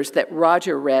makers that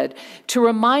Roger read to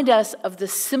remind us of the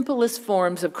simplest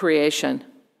forms of creation.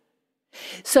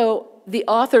 So the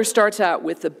author starts out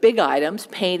with the big items,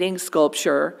 painting,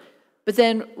 sculpture, but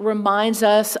then reminds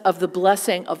us of the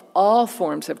blessing of all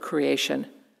forms of creation,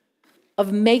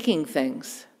 of making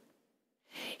things.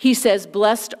 He says,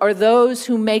 blessed are those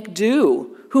who make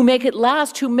do, who make it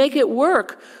last, who make it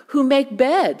work, who make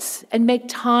beds and make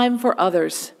time for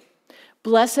others.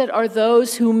 Blessed are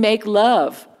those who make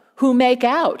love, who make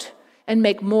out and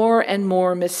make more and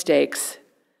more mistakes.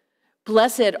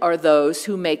 Blessed are those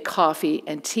who make coffee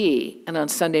and tea, and on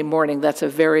Sunday morning, that's a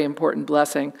very important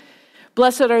blessing.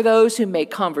 Blessed are those who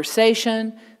make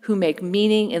conversation, who make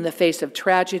meaning in the face of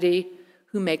tragedy,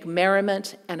 who make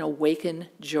merriment and awaken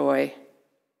joy.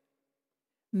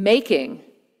 Making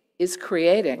is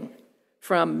creating,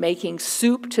 from making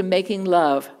soup to making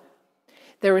love.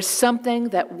 There is something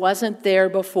that wasn't there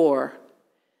before.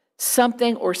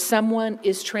 Something or someone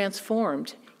is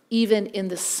transformed, even in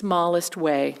the smallest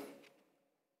way.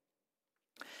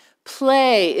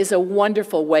 Play is a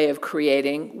wonderful way of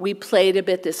creating. We played a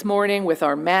bit this morning with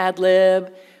our Mad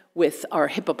Lib, with our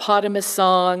hippopotamus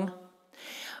song.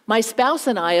 My spouse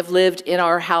and I have lived in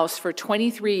our house for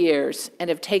 23 years and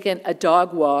have taken a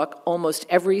dog walk almost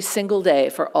every single day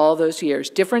for all those years.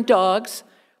 Different dogs,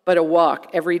 but a walk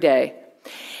every day.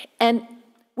 And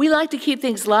we like to keep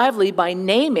things lively by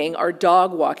naming our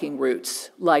dog walking routes.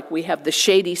 Like we have the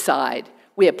Shady Side,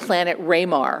 we have Planet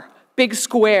Raymar, Big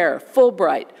Square,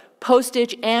 Fulbright,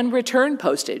 postage and return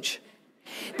postage.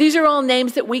 These are all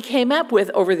names that we came up with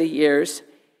over the years,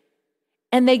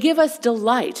 and they give us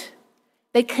delight.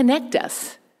 They connect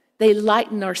us. They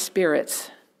lighten our spirits.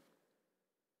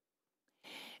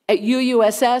 At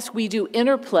UUSS, we do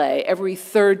Interplay every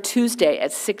third Tuesday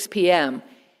at 6 p.m.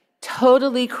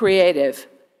 Totally creative.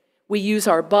 We use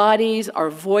our bodies, our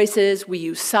voices, we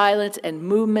use silence and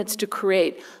movements to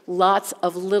create lots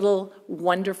of little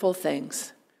wonderful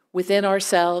things within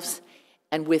ourselves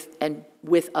and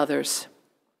with others.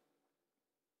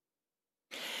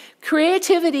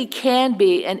 Creativity can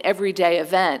be an everyday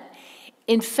event.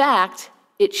 In fact,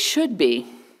 it should be.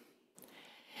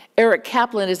 Eric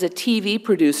Kaplan is a TV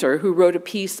producer who wrote a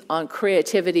piece on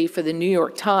creativity for the New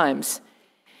York Times.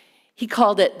 He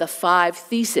called it the 5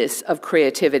 Theses of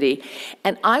creativity.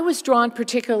 And I was drawn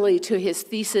particularly to his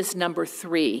thesis number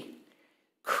 3,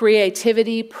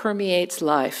 creativity permeates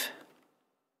life.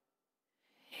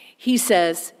 He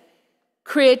says,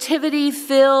 creativity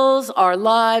fills our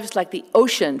lives like the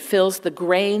ocean fills the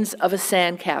grains of a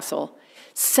sandcastle,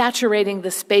 saturating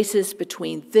the spaces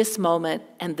between this moment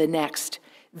and the next,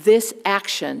 this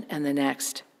action and the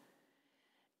next.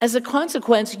 As a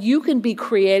consequence, you can be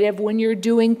creative when you're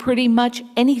doing pretty much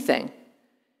anything.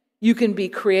 You can be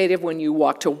creative when you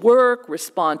walk to work,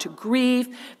 respond to grief,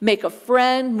 make a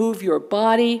friend, move your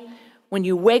body, when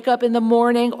you wake up in the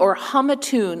morning, or hum a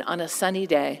tune on a sunny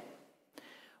day.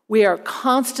 We are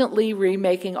constantly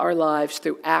remaking our lives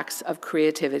through acts of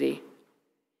creativity.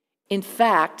 In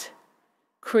fact,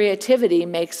 creativity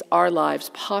makes our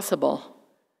lives possible,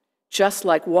 just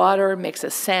like water makes a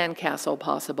sandcastle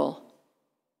possible.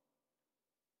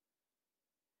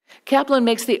 Kaplan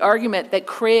makes the argument that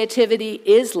creativity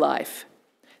is life,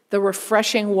 the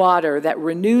refreshing water that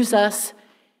renews us.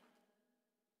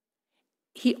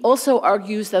 He also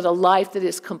argues that a life that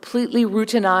is completely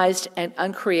routinized and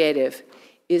uncreative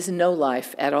is no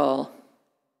life at all.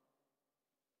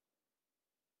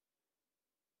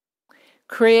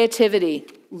 Creativity,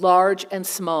 large and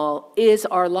small, is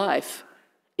our life.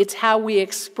 It's how we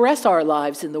express our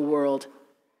lives in the world.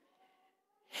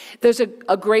 There's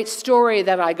a great story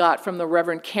that I got from the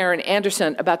Reverend Karen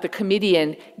Anderson about the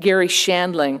comedian Gary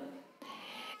Shandling.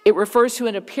 It refers to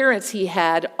an appearance he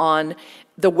had on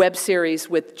the web series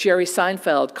with Jerry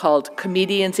Seinfeld called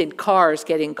Comedians in Cars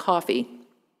Getting Coffee.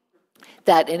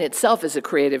 That in itself is a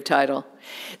creative title.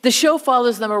 The show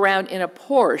follows them around in a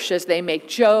Porsche as they make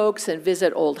jokes and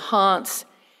visit old haunts.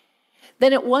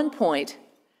 Then at one point,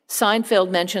 Seinfeld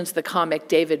mentions the comic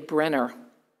David Brenner.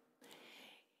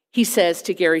 He says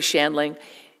to Gary Shandling,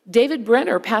 David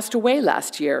Brenner passed away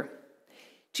last year.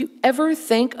 Do you ever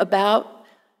think about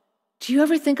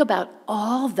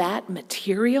all that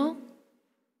material?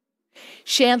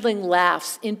 Shandling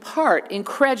laughs, in part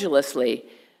incredulously,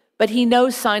 but he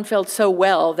knows Seinfeld so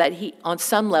well that on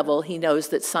some level, he knows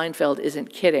that Seinfeld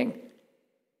isn't kidding.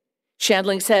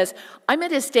 Shandling says, I'm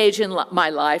at a stage in my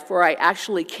life where I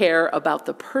actually care about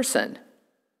the person.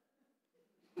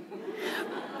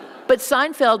 But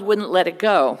Seinfeld wouldn't let it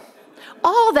go.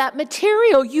 All that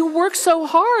material, you work so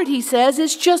hard, he says,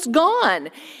 is just gone,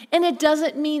 and it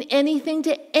doesn't mean anything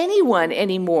to anyone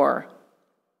anymore.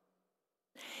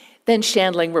 Then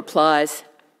Shandling replies,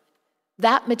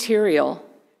 that material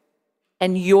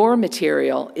and your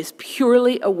material is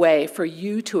purely a way for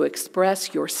you to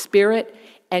express your spirit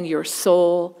and your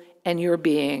soul and your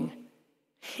being.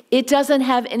 It doesn't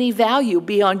have any value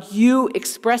beyond you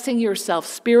expressing yourself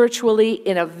spiritually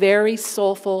in a very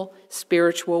soulful,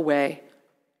 spiritual way.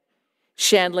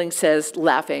 Shandling says,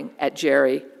 laughing at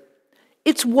Jerry,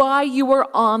 it's why you are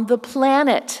on the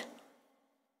planet.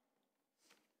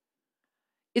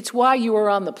 It's why you are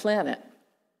on the planet.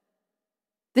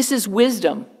 This is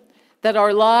wisdom, that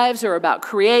our lives are about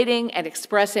creating and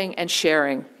expressing and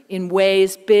sharing in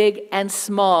ways big and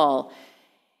small,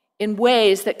 in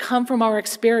ways that come from our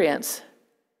experience,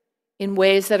 in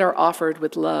ways that are offered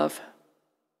with love.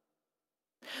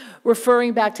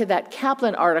 Referring back to that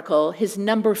Kaplan article, his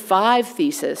number 5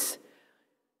 thesis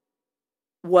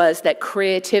was that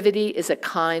creativity is a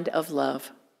kind of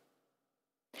love.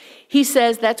 He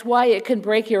says that's why it can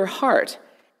break your heart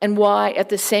and why at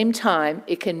the same time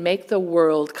it can make the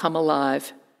world come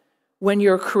alive. When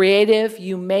you're creative,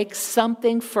 you make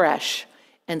something fresh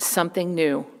and something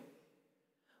new.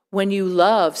 When you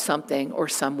love something or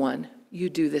someone, you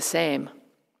do the same.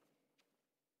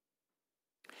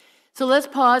 So let's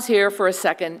pause here for a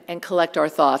second and collect our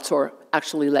thoughts, or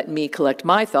actually let me collect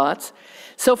my thoughts.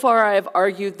 So far, I have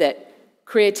argued that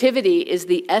creativity is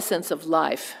the essence of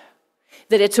life,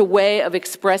 that it's a way of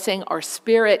expressing our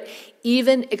spirit,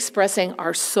 even expressing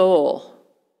our soul.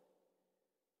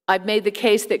 I've made the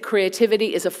case that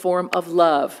creativity is a form of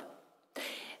love.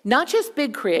 Not just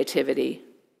big creativity,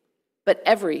 but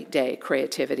everyday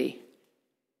creativity.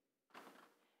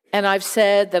 And I've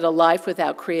said that a life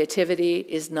without creativity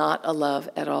is not a life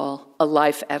at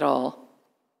all.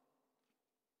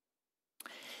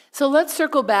 So let's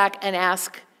circle back and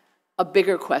ask a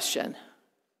bigger question,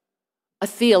 a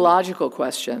theological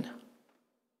question.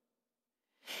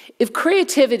 If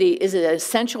creativity is an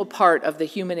essential part of the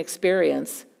human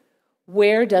experience,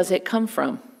 where does it come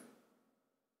from?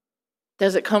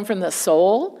 Does it come from the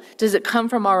soul? Does it come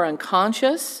from our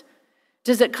unconscious?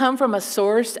 Does it come from a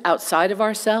source outside of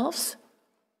ourselves?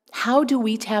 How do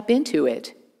we tap into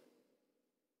it?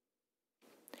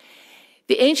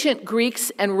 The ancient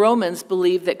Greeks and Romans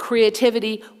believed that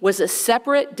creativity was a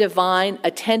separate divine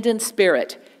attendant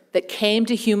spirit that came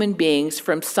to human beings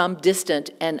from some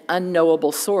distant and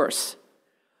unknowable source,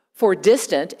 for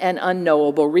distant and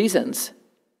unknowable reasons.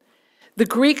 The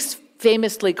Greeks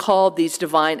famously called these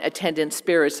divine attendant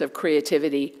spirits of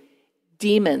creativity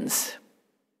demons.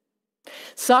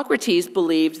 Socrates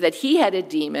believed that he had a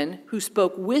demon who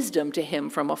spoke wisdom to him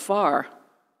from afar.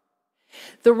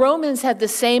 The Romans had the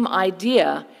same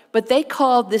idea, but they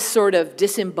called this sort of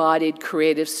disembodied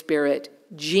creative spirit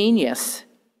genius.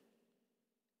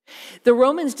 The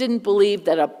Romans didn't believe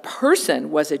that a person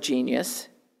was a genius.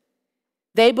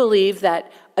 They believed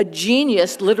that a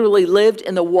genius literally lived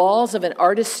in the walls of an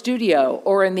artist's studio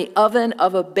or in the oven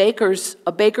of a baker's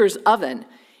oven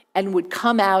and would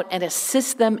come out and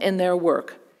assist them in their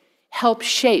work, help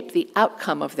shape the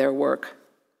outcome of their work.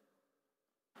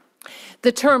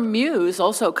 The term muse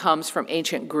also comes from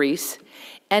ancient Greece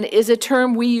and is a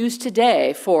term we use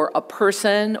today for a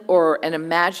person or an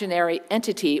imaginary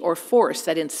entity or force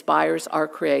that inspires our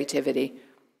creativity.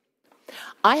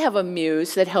 I have a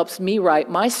muse that helps me write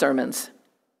my sermons.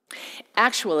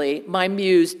 Actually, my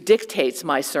muse dictates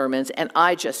my sermons and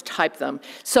I just type them.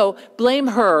 So blame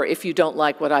her if you don't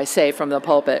like what I say from the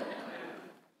pulpit.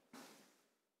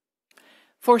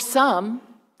 For some,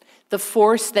 the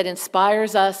force that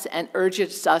inspires us and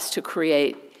urges us to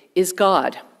create is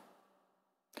God.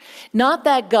 Not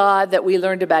that God that we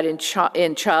learned about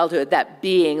in childhood, that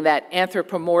being, that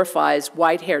anthropomorphized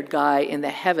white-haired guy in the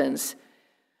heavens,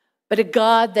 but a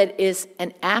God that is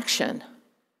an action,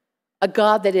 a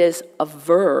God that is a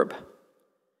verb,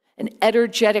 an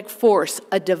energetic force,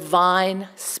 a divine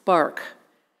spark,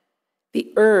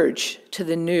 the urge to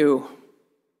the new.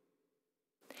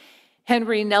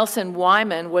 Henry Nelson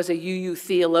Wyman was a UU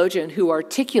theologian who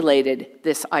articulated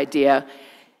this idea.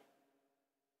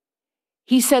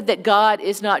 He said that God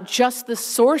is not just the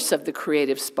source of the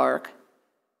creative spark,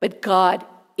 but God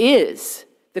is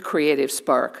the creative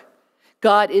spark.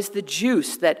 God is the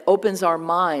juice that opens our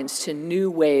minds to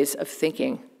new ways of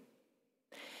thinking.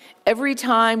 Every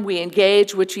time we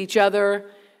engage with each other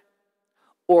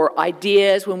or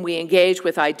ideas, when we engage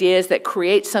with ideas that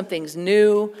create something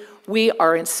new, we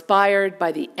are inspired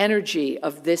by the energy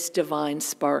of this divine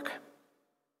spark.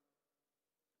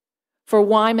 For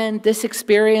Wyman, this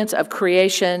experience of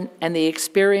creation and the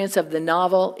experience of the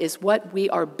novel is what we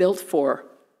are built for.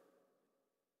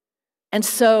 And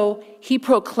so he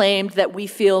proclaimed that we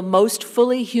feel most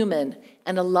fully human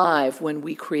and alive when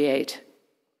we create.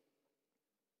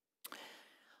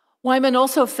 Wyman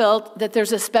also felt that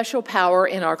there's a special power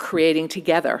in our creating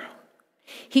together.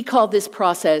 He called this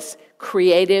process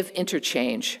creative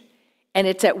interchange, and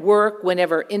it's at work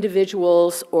whenever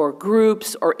individuals or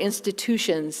groups or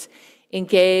institutions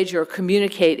engage or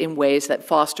communicate in ways that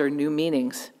foster new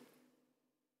meanings.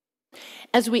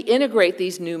 As we integrate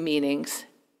these new meanings,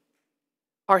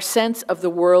 our sense of the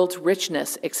world's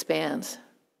richness expands.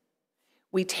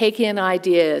 We take in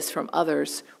ideas from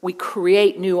others, we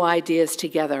create new ideas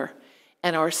together,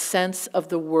 and our sense of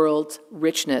the world's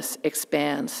richness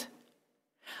expands.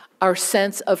 Our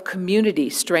sense of community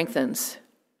strengthens.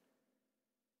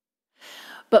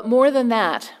 But more than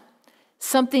that,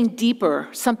 something deeper,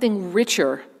 something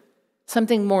richer,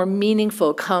 something more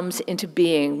meaningful comes into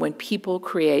being when people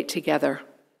create together.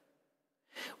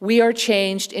 We are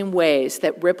changed in ways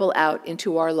that ripple out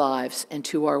into our lives and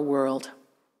to our world.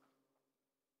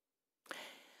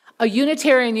 A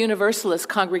Unitarian Universalist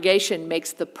congregation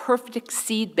makes the perfect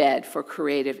seedbed for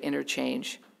creative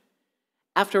interchange.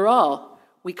 After all,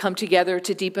 we come together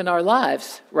to deepen our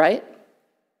lives, right?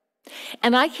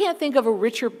 And I can't think of a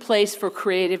richer place for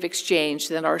creative exchange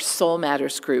than our Soul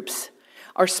Matters groups,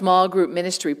 our small group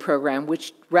ministry program,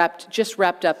 which just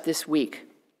wrapped up this week.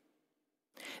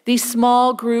 These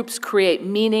small groups create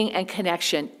meaning and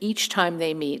connection each time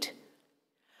they meet.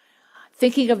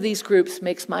 Thinking of these groups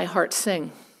makes my heart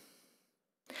sing.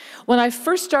 When I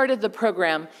first started the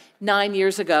program 9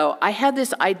 years ago, I had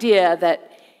this idea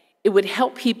that It would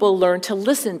help people learn to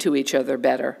listen to each other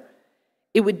better.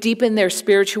 It would deepen their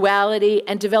spirituality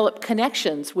and develop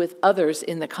connections with others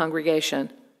in the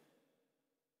congregation.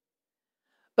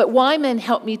 But Wyman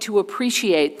helped me to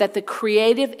appreciate that the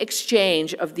creative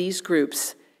exchange of these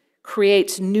groups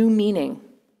creates new meaning,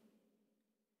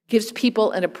 gives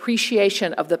people an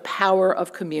appreciation of the power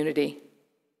of community.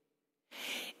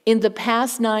 In the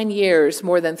past 9 years,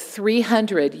 more than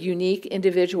 300 unique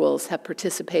individuals have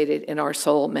participated in our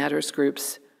Soul Matters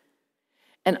groups.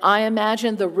 And I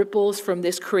imagine the ripples from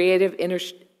this creative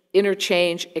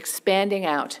interchange expanding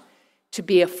out to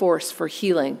be a force for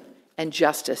healing and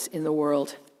justice in the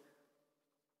world.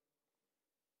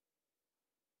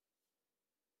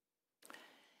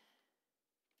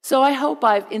 So I hope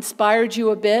I've inspired you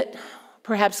a bit,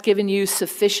 perhaps given you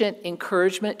sufficient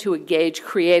encouragement to engage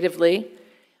creatively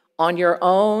on your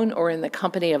own or in the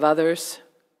company of others.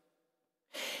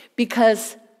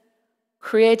 Because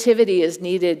creativity is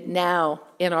needed now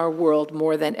in our world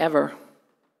more than ever.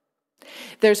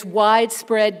 There's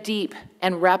widespread, deep,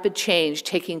 and rapid change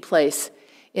taking place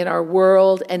in our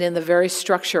world and in the very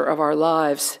structure of our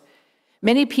lives.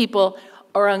 Many people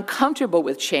are uncomfortable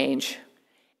with change,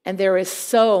 and there is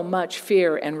so much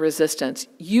fear and resistance.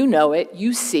 You know it,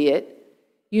 you see it,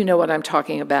 you know what I'm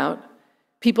talking about.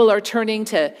 People are turning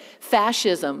to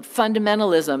fascism,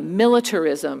 fundamentalism,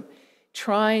 militarism,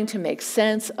 trying to make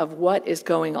sense of what is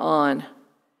going on.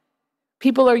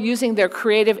 People are using their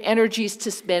creative energies to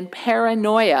spin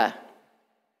paranoia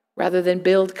rather than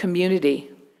build community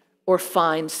or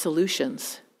find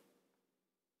solutions.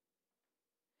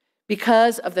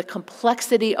 Because of the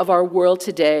complexity of our world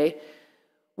today,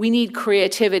 we need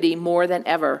creativity more than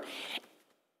ever.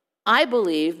 I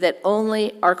believe that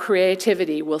only our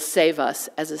creativity will save us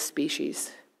as a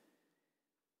species.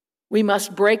 We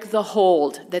must break the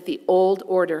hold that the old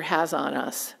order has on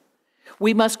us.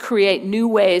 We must create new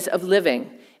ways of living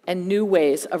and new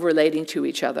ways of relating to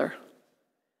each other.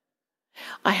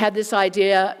 I had this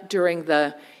idea during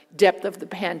the depth of the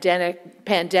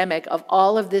pandemic of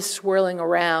all of this swirling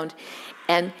around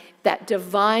and that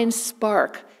divine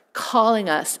spark calling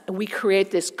us, and we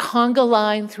create this conga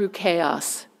line through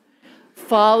chaos,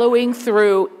 following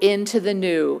through into the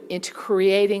new, into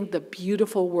creating the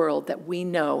beautiful world that we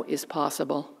know is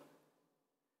possible.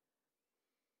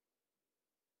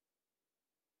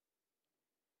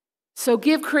 So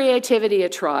give creativity a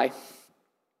try,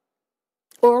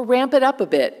 or ramp it up a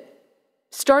bit.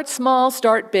 Start small,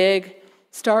 start big,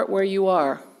 start where you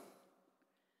are.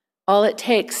 All it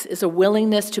takes is a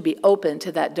willingness to be open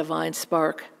to that divine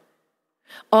spark.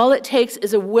 All it takes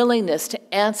is a willingness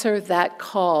to answer that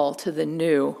call to the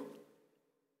new.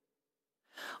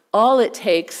 All it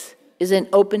takes is an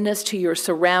openness to your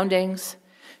surroundings,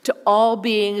 to all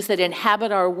beings that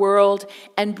inhabit our world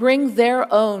and bring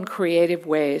their own creative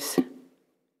ways.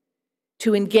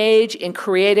 To engage in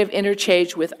creative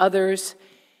interchange with others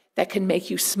that can make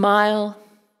you smile,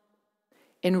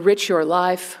 enrich your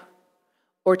life,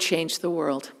 or change the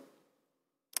world.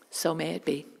 So may it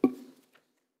be.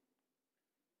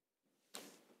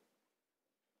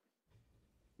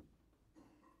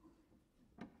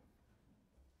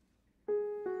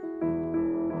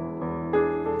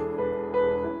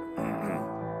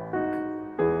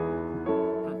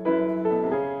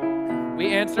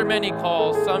 We answer many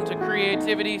calls, some to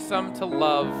creativity, some to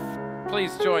love.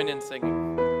 Please join in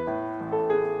singing.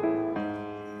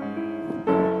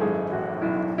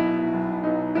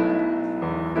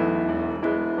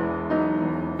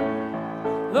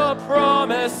 The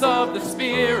promise of the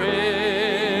Spirit,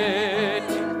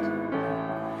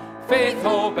 faith,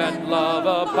 hope, and love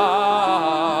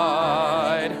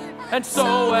abide, and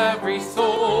so every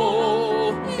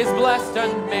soul is blessed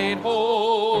and made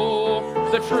whole.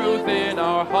 The truth in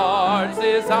our hearts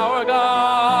is our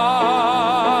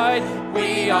guide.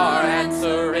 We are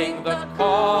answering the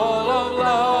call of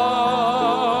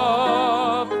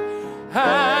love,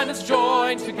 hands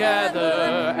joined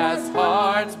together as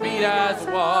hearts beat as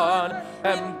one.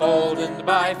 Emboldened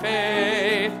by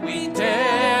faith, we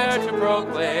dare to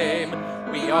proclaim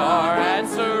we are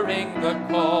answering the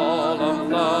call of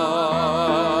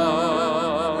love.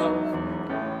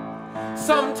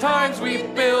 Sometimes we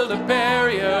build a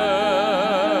barrier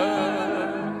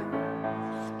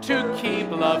to keep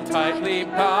love tightly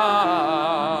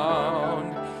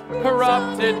bound,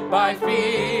 corrupted by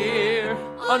fear,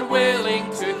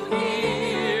 unwilling to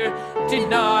hear,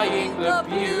 denying the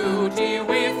beauty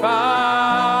we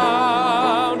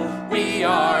found. We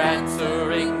are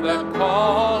answering the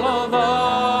call of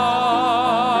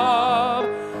love,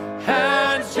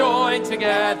 hands joined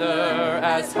together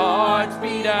as hearts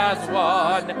beat as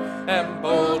one.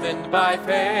 Emboldened by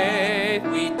faith,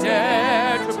 we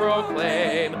dare to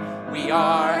proclaim, we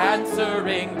are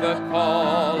answering the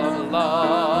call of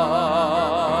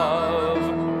love.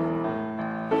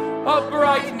 A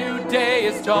bright new day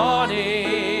is dawning,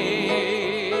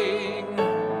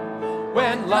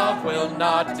 when love will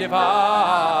not divide.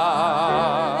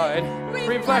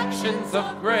 Reflections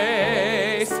of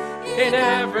grace in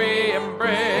every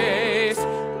embrace,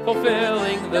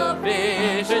 fulfilling the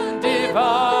vision divine.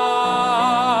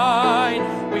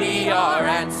 We are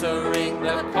answering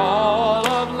the call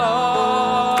of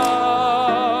love.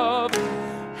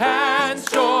 Hands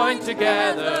joined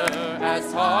together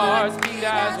as hearts beat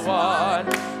as one.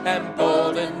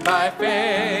 Emboldened by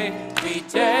faith, we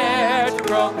dare to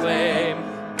proclaim,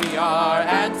 we are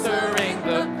answering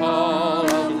the call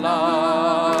of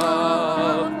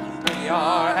love. We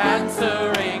are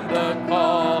answering the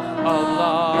call of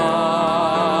love.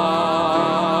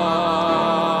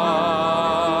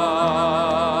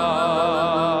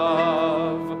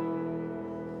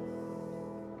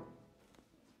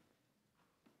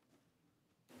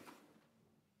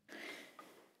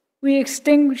 We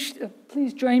extinguish,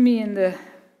 please join me in the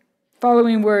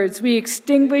following words. We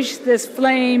extinguish this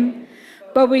flame,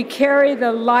 but we carry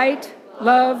the light,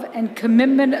 love, and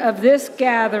commitment of this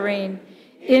gathering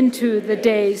into the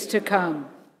days to come.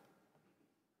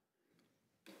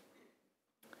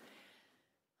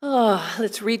 Oh,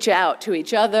 let's reach out to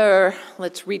each other.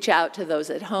 Let's reach out to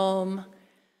those at home.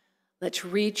 Let's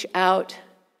reach out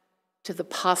to the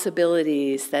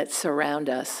possibilities that surround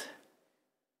us.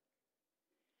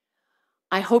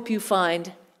 I hope you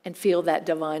find and feel that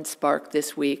divine spark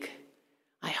this week.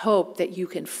 I hope that you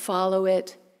can follow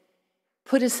it,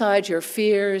 put aside your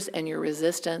fears and your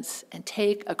resistance, and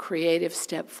take a creative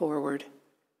step forward.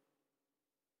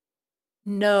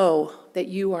 Know that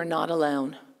you are not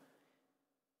alone.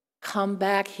 Come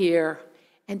back here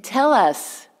and tell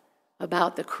us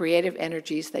about the creative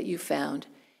energies that you found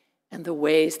and the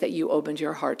ways that you opened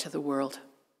your heart to the world.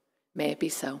 May it be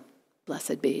so.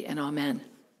 Blessed be, and amen.